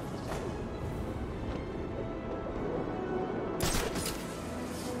I...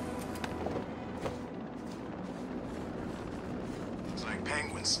 It's like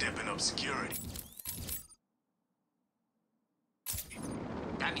Penguin's stepping up security.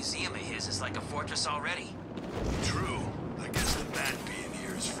 That museum of his is like a fortress already. True. I guess the bat being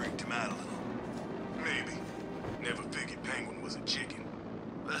here has freaked him out a little. Maybe. Never figured Penguin was a chicken.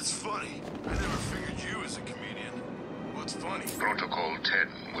 That's funny. I never figured you as a comedian. What's funny? Protocol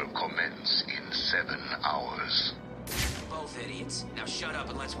 10 will commence in 7 hours. Both idiots. Now shut up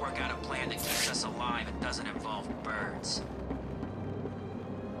and let's work out a plan that keeps us alive and doesn't involve birds.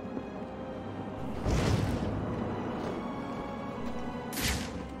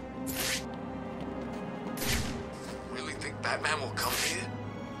 Really think Batman will come here?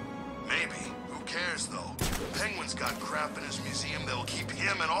 Maybe. Who cares, though? Penguin's got crap in his museum that'll keep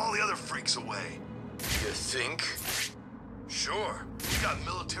him and all the other freaks away. You think? Sure. We got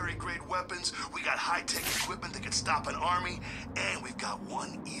military-grade weapons, we got high-tech equipment that can stop an army, and we've got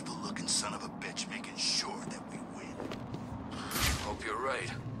one evil-looking son of a bitch making sure that we win. Hope you're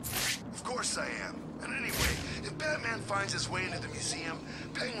right. Of course I am. And anyway, if Batman finds his way into the museum,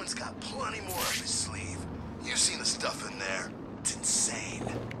 Penguin's got plenty more up his sleeve. You've seen the stuff in there. It's insane.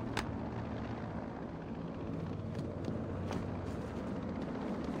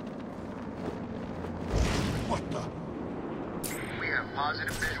 What the? We have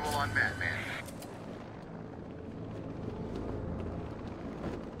positive visual on Batman.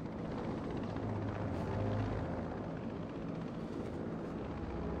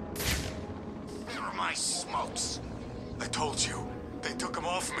 Where are my smokes? I told you. They took them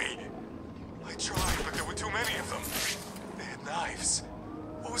off me. I tried, but there were too many of them. They had knives.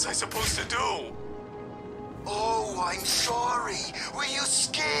 What was I supposed to do? Oh, I'm sorry. Were you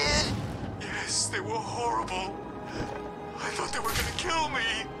scared? Yes, they were horrible. I thought they were gonna kill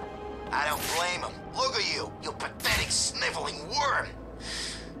me. I don't blame him. Look at you, you pathetic, sniveling worm.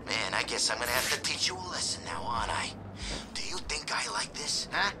 Man, I guess I'm gonna have to teach you a lesson now, aren't I? Do you think I like this,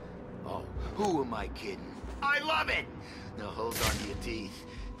 huh? Oh, who am I kidding? I love it! Now hold on to your teeth.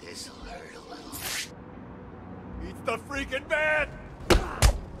 This'll hurt a little. It's the freaking bat!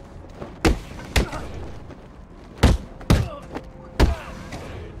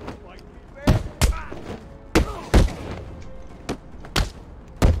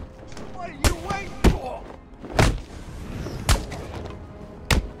 What are you waiting for?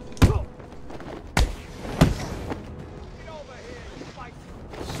 Get over here, you fight.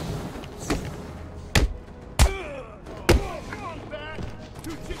 Come on, bat!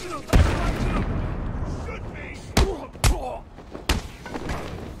 Two chickens are back to should be!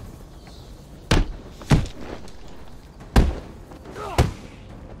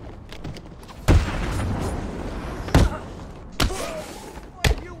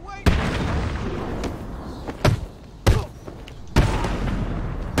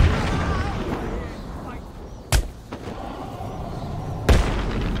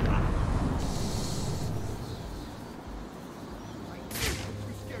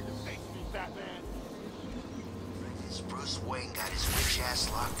 Bruce Wayne got his rich ass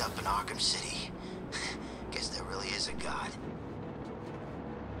locked up in Arkham City. Guess there really is a god.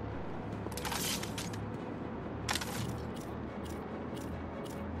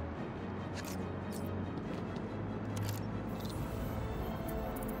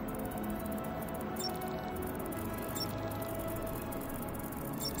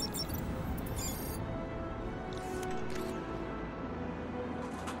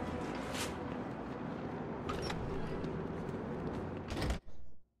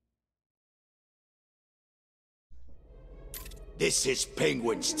 This is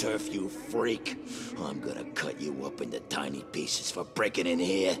Penguin's turf, you freak. I'm gonna cut you up into tiny pieces for breaking in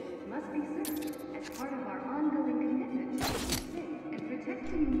here. Must be searched as part of our ongoing commitment to keep safe and protect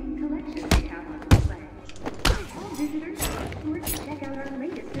the unique collection we have on display. All visitors are sure to check out our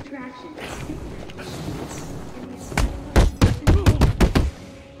latest attraction.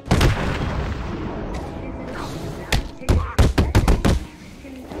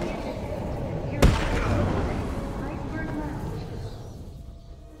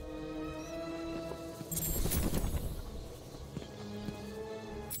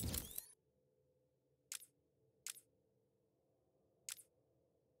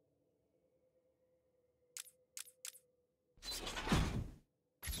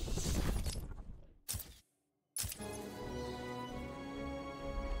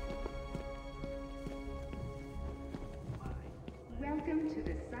 Welcome to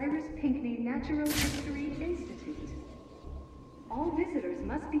the Cyrus Pinckney Natural History Institute. All visitors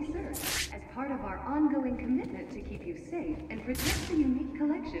must be searched as part of our ongoing commitment to keep you safe and protect the unique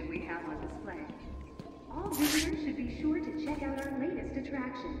collection we have on display. All visitors should be sure to check out our latest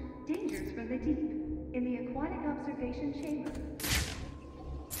attraction, Dangers from the Deep, in the Aquatic Observation Chamber.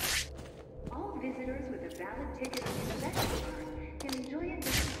 All visitors with a valid ticket or concession card can enjoy a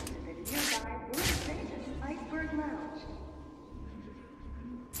discount at the nearby world-famous Iceberg Lounge.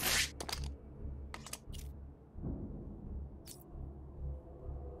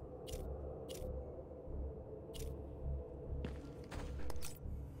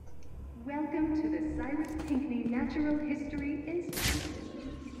 Welcome to the Cyrus Pinckney Natural History Institute.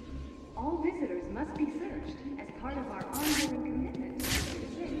 All visitors must be searched as part of our ongoing commitment to keep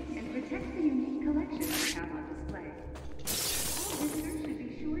safe and protect the unique collection we have on display. All visitors should be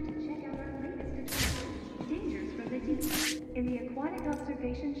sure to check out our latest attraction, Dangers from the Deep, in the Aquatic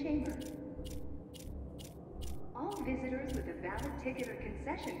Observation Chamber. All visitors with a valid ticket or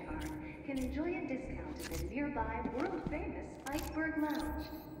concession card can enjoy a discount at the nearby world-famous Iceberg Lounge.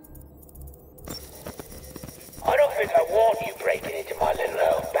 I don't think I want you breaking into my little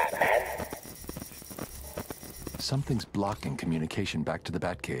home, Batman. Something's blocking communication back to the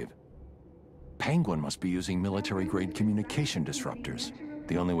Batcave. Penguin must be using military-grade communication disruptors.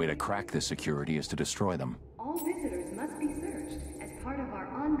 The only way to crack this security is to destroy them. All visitors must be searched as part of our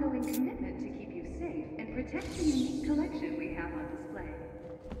ongoing commitment to keep you safe and protect the unique collection we have on display.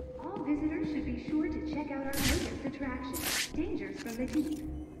 All visitors should be sure to check out our latest attraction, Dangers from the Deep,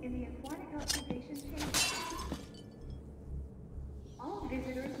 in the Aquatic Observation Chamber. All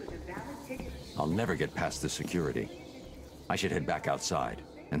visitors with a valid ticket. I'll never get past the security. I should head back outside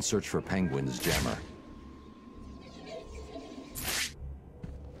and search for Penguin's jammer.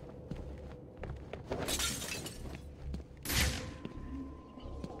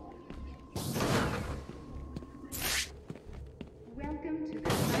 Welcome to the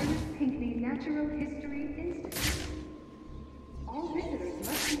Cyrus Pinckney Natural History Institute. All visitors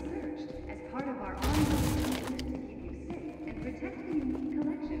must be searched as part of our ongoing commitment to keep you safe and protect the unique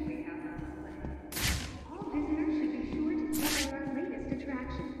collection we have on display. All visitors should be sure to check out our latest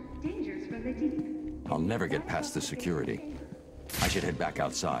attraction, Dangers from the Deep. I'll never get past the security. I should head back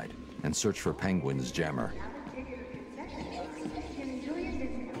outside and search for Penguin's jammer. Can enjoy a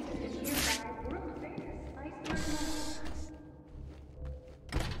discount at the nearby world-famous Iceberg Lounge.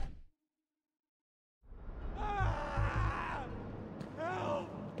 Help!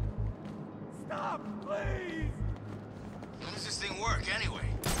 Stop, please! How does this thing work, anyway?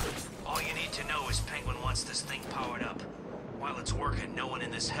 All you need to know is Penguin wants this thing powered up. While it's working, no one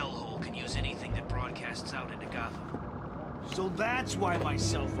in this hellhole can use anything that broadcasts out into Gotham. So that's why my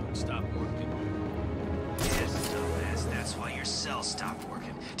cell phone stopped working. Yes, dumbass, that's why your cell stopped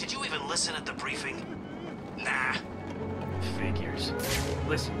working. Did you even listen at the briefing? Nah. Figures.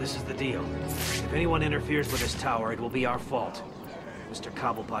 Listen, this is the deal. If anyone interferes with this tower, it will be our fault. Mr.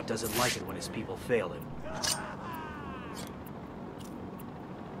 Cobblepot doesn't like it when his people fail him.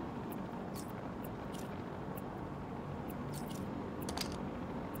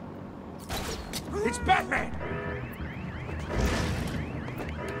 It's Batman!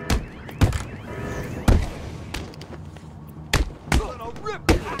 Gonna rip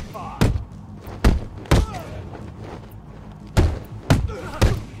that apart!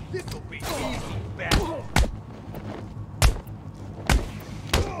 This'll be easy, Batman!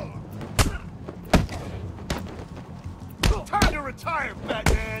 Time to retire,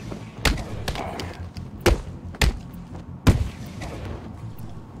 Batman!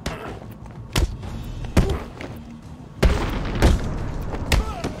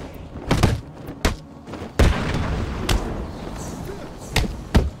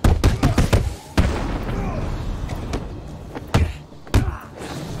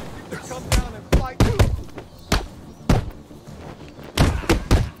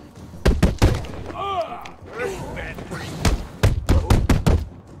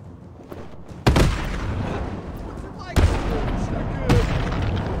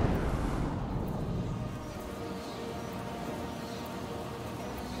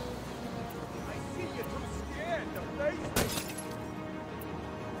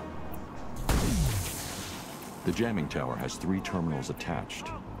 The jamming tower has 3 terminals attached.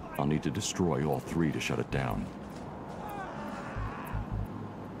 I'll need to destroy all 3 to shut it down.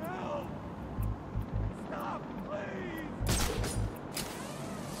 Stop, please!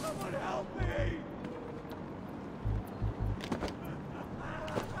 Someone help me!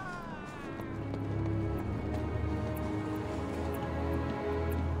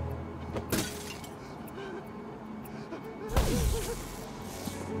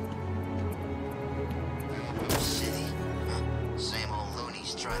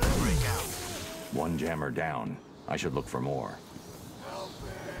 One jammer down. I should look for more.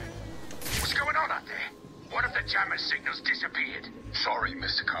 What's going on out there? One of the jammer signals disappeared. Sorry,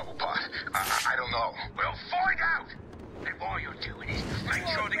 Mr. Cobblepot. I don't know. Well, find out! And while you're doing it, make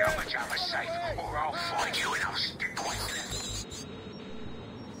sure the other jammer's safe, or I'll find you and I'll stick with you.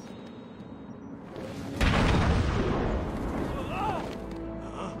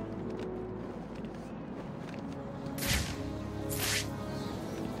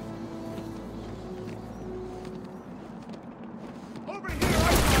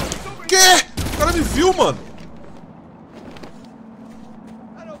 Quê? O cara me viu, mano.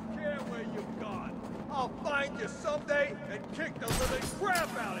 I don't care where you've gone. I'll find you someday and kick the living crap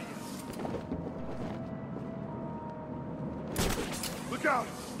out of you. Look out!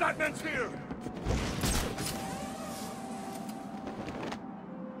 That man's here!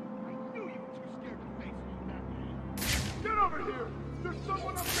 I knew you were too scared to face me, Batman. Get over here! There's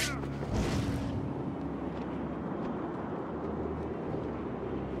someone up there!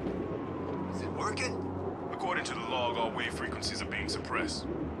 Working? According to the log, all wave frequencies are being suppressed.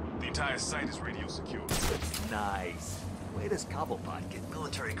 The entire site is radio secure. Nice. Where does Cobblepot get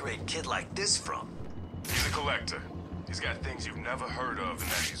military-grade kid like this from? He's a collector. He's got things you've never heard of in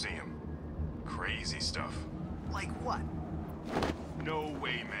that museum. Crazy stuff. Like what? No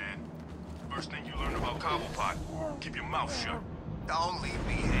way, man. First thing you learn about Cobblepot, keep your mouth shut. Don't leave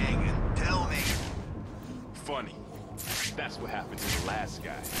me hanging. Tell me. Funny. That's what happened to the last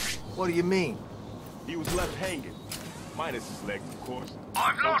guy. What do you mean? He was left hanging. Minus his legs, of course.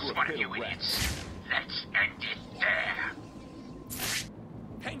 I've lost one of you idiots. Let's end it there.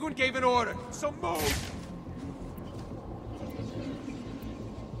 Penguin gave an order, so move!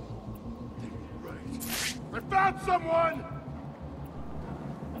 Right. I found someone!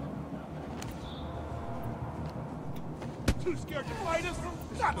 Too scared to fight us?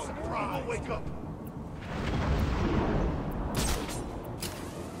 Not surprised! Wake up!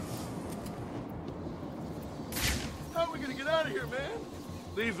 How are we gonna get out of here, man?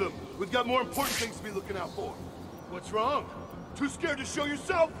 Leave them. We've got more important things to be looking out for. What's wrong? Too scared to show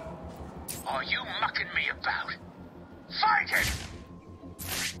yourself? Are you mucking me about? Fight him!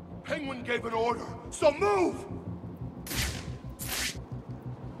 Penguin gave an order, so move!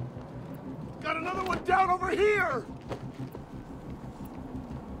 Got another one down over here!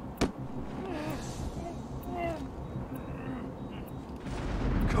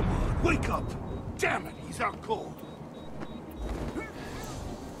 Come on, wake up! Damn it, he's out cold!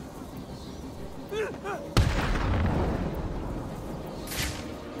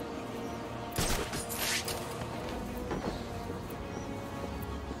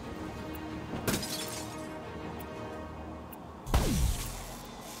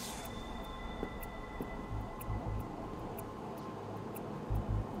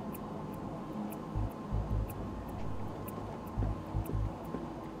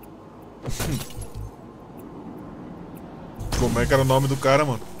 Como é que era o nome do cara,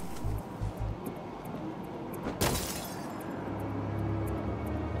 mano?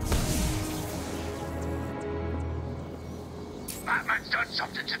 Batman's done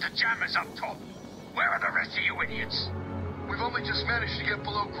something to the jammers up top. Where are the rest of you idiots? We've only just managed to get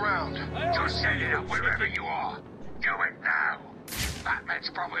below ground. Just set it up wherever you are. Do it now. Batman's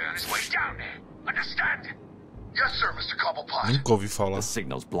probably on his way down there. Understand? Yes, sir, Mr. Cobblepot. Nunca ouvi falar. The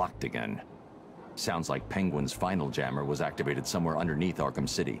signal's blocked again. Sounds like Penguin's final jammer was activated somewhere underneath Arkham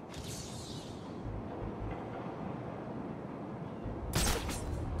City.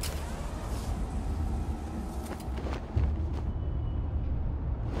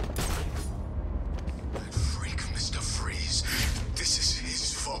 That freak, Mr. Freeze. This is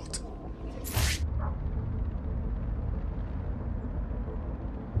his fault.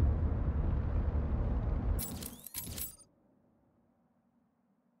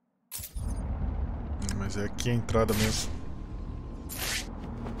 Mas é aqui a entrada mesmo.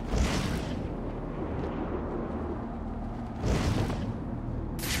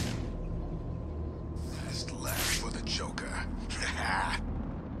 Last laugh for the Joker.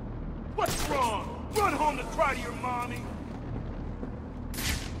 What's wrong? Run home to cry to your mommy!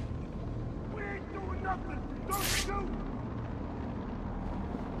 We ain't doing nothing!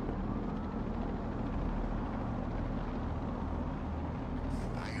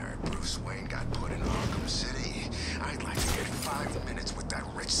 Bruce Wayne got put in Arkham City. I'd like to get 5 minutes with that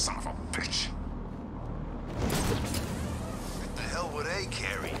rich son of a bitch. What the hell would they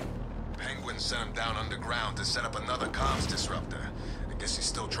carry? Penguin sent him down underground to set up another comms disruptor. I guess he's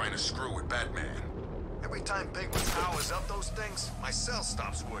still trying to screw with Batman. Every time Penguin powers up those things, my cell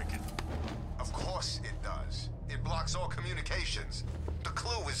stops working. Of course it does. It blocks all communications. The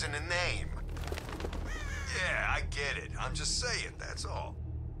clue is in the name. Yeah, I get it. I'm just saying, that's all.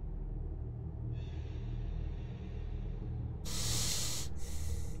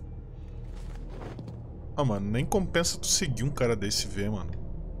 Ah, mano, nem compensa tu seguir um cara desse e ver, mano.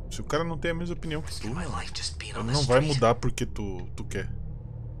 Se o cara não tem a mesma opinião que tu, mano, ele não vai mudar porque tu quer.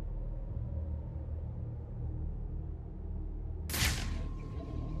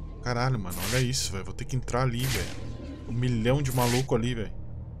 Caralho, mano, olha isso, velho. Vou ter que entrar ali, velho. 1 milhão de maluco ali, velho.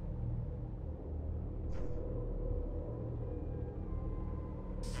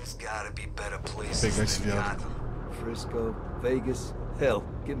 Vou pegar esse viado. Frisco, Vegas, hell,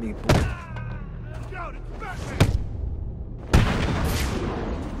 give me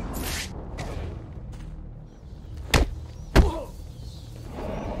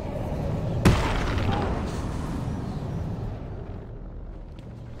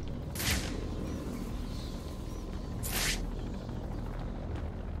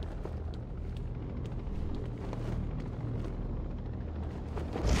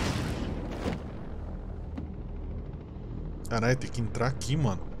Caralho, tem que entrar aqui,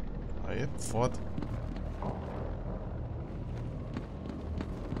 mano. Aí é foda.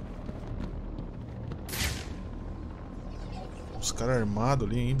 Os caras armados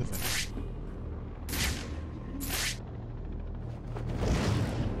ali ainda, velho.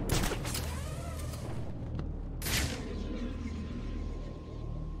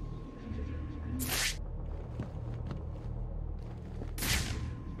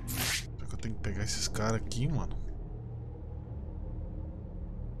 Será que eu tenho que pegar esses caras aqui, mano?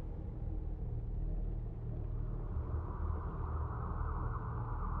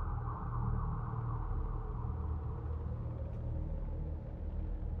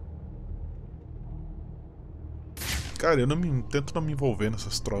 Cara, eu tento não me envolver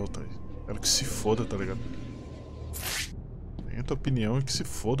nessas trotas aí. Quero que se foda, tá ligado? Tem a tua opinião e que se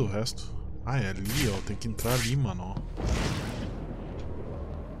foda o resto. Ah, é ali, ó. Tem que entrar ali, mano, ó.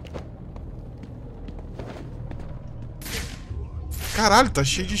 Caralho, tá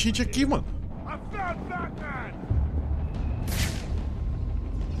cheio de gente aqui, mano.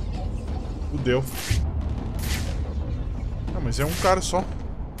 Fudeu. Ah, mas é um cara só.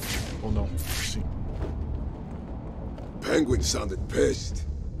 Ou não? Sim. Penguin sounded pissed.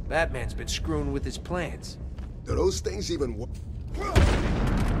 Batman's been screwing with his plans. Do those things even work?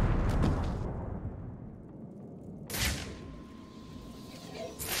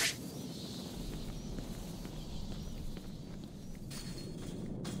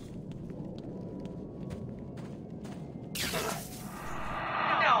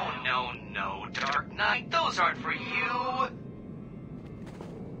 No, Dark Knight, those aren't for you.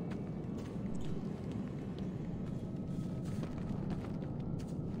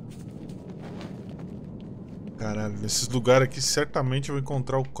 Caralho, nesses lugares aqui certamente eu vou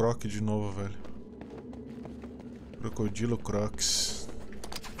encontrar o Croc de novo, velho. Crocodilo Crocs.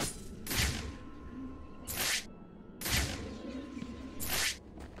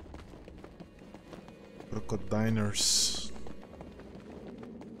 Crocodiners.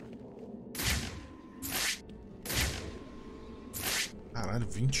 Caralho,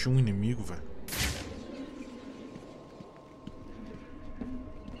 21 inimigos, velho.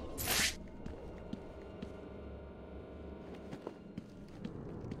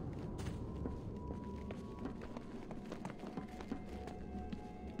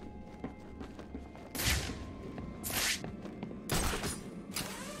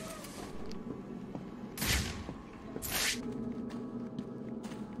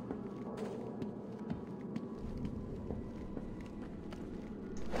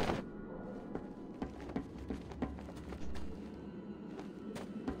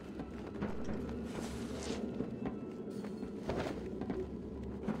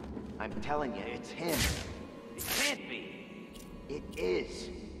 I'm telling you, it's him. It can't be. It is.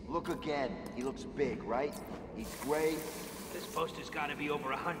 Look again. He looks big, right? He's gray. This poster's gotta be over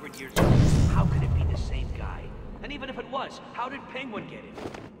 100 years old. How could it be the same guy? And even if it was, how did Penguin get it?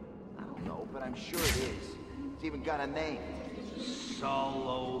 I don't know, but I'm sure it is. It's even got a name.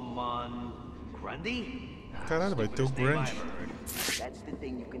 Solomon Grundy? Caralho, vai ter o Grant. That's the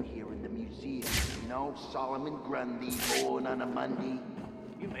thing you can hear in the museum. You know, Solomon Grundy, born on a Monday.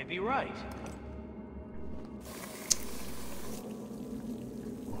 You may be right.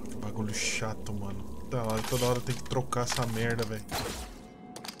 Que bagulho chato, mano. Toda hora tem que trocar essa merda, velho.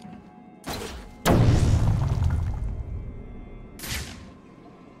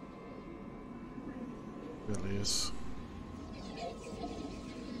 Beleza.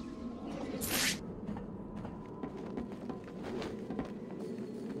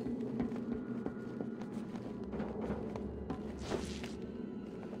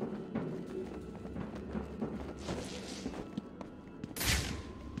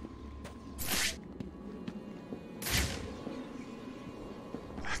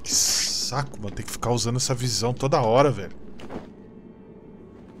 Que saco, mano. Tem que ficar usando essa visão toda hora, velho.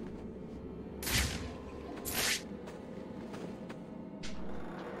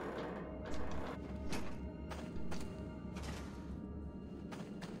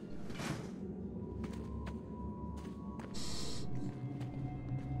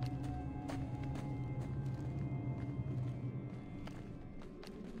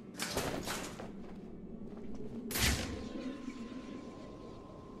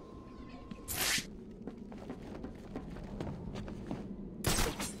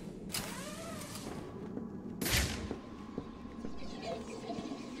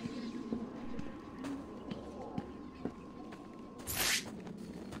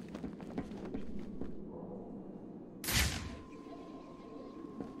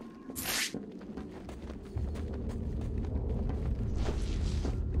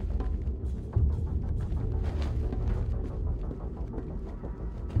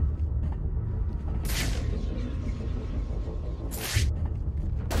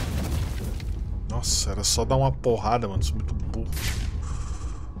 Nossa, era só dar uma porrada, mano. Sou muito burro.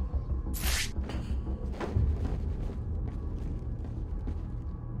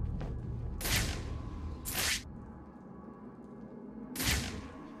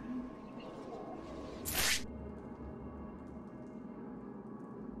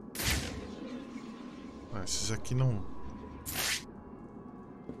 Ah, esses aqui não...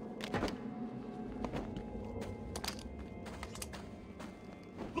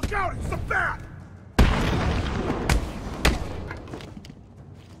 Look out! It's a bat!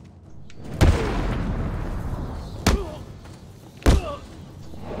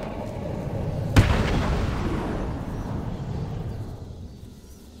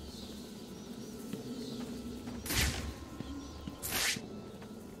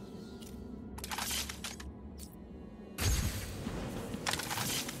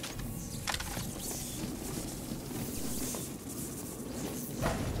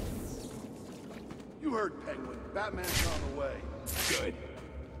 You heard Penguin. Batman's on the way. Good.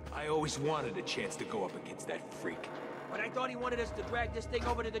 I always wanted a chance to go up against that freak. But I thought he wanted us to drag this thing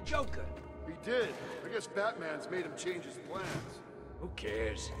over to the Joker. He did. I guess Batman's made him change his plans. Who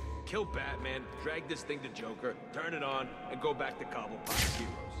cares? Kill Batman, drag this thing to Joker, turn it on, and go back to Cobblepot's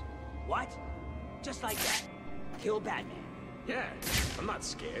heroes. What? Just like that? Kill Batman? Yeah, I'm not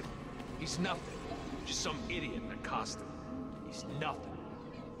scared. He's nothing. Just some idiot in a costume. He's nothing.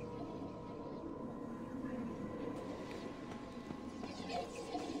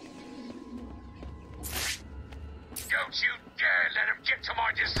 Don't you dare let him get to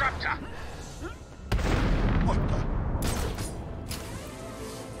my disruptor! What the?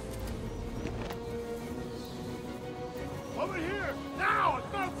 Over here! Now! I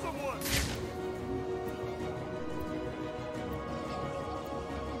found someone!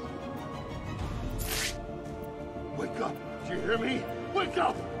 Wake up! Do you hear me? Wake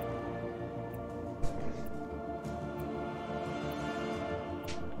up!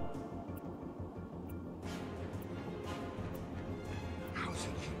 How's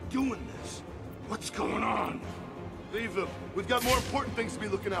he keep doing this? What's going on? Leave them. We've got more important things to be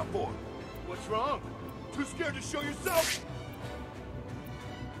looking out for. What's wrong? Too scared to show yourself?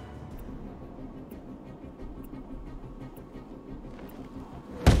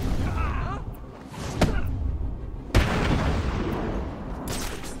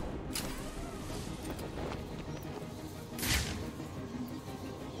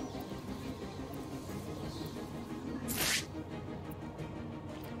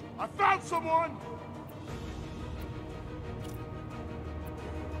 I found someone!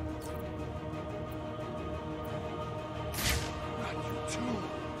 Not you too.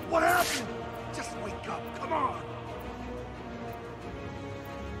 What happened? Just wake up, come on!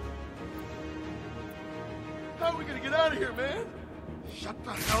 How are we gonna get out of here, man? Shut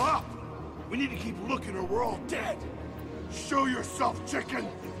the hell up! We need to keep looking or we're all dead! Show yourself, chicken!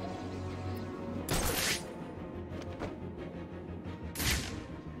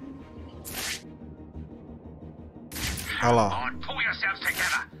 Olha lá. on, pull yourselves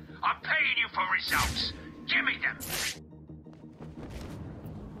together. I'm paying you for results. Give me them.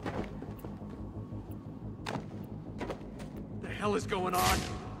 The hell is going on?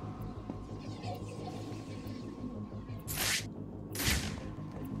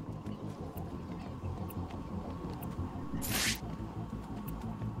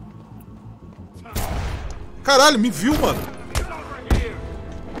 Caralho, me viu, mano.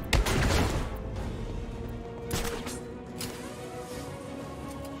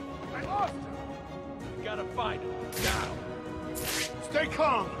 Stay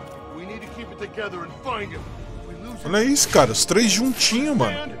calm. We need to keep it together and find him. We lose him. Olha isso, cara. Os três juntinhos,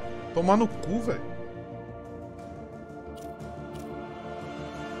 mano. Tomar no cu, velho.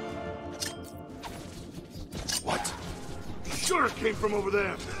 What? Sure it came from over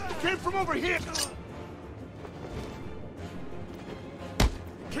there. It came from over here.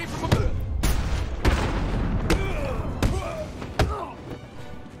 Came from over there.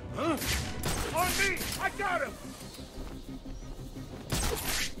 Huh? On me! I got him!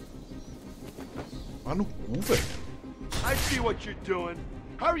 Tomar no cu, velho. I see what you're doing.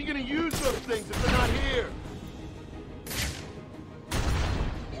 How are you gonna use those things if they're not here?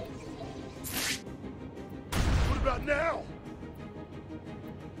 What about now?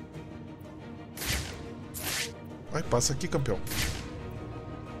 Vai, passa aqui, campeão.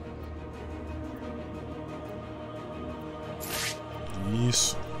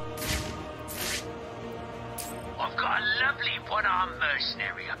 Isso. I've got a lovely one-armed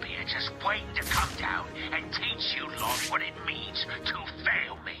mercenary up here just waiting to come down and teach you lot what it means to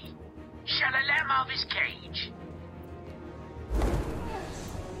fail me. Shall I let him out of his cage?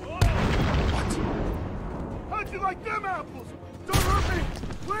 What? How'd you like them apples? Don't hurt me,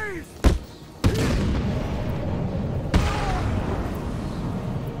 please!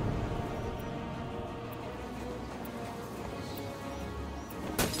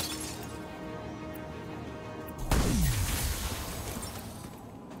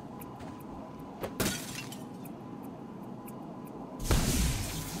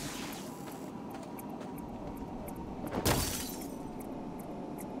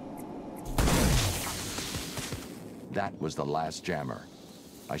 That was the last jammer.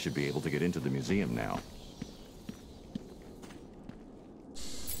 I should be able to get into the museum now.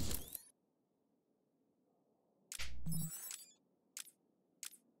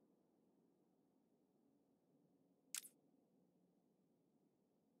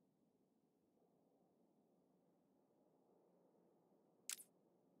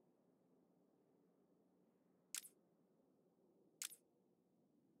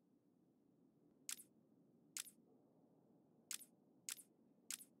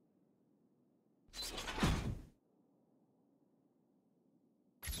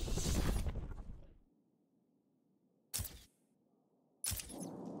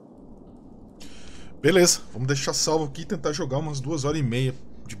 Beleza, vamos deixar salvo aqui e tentar jogar umas 2h30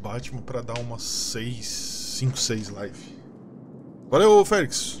 de Batman pra dar umas 5, 6 live. Valeu,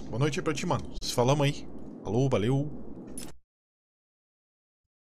 Félix. Boa noite aí pra ti, mano. Se falamos aí. Falou, valeu.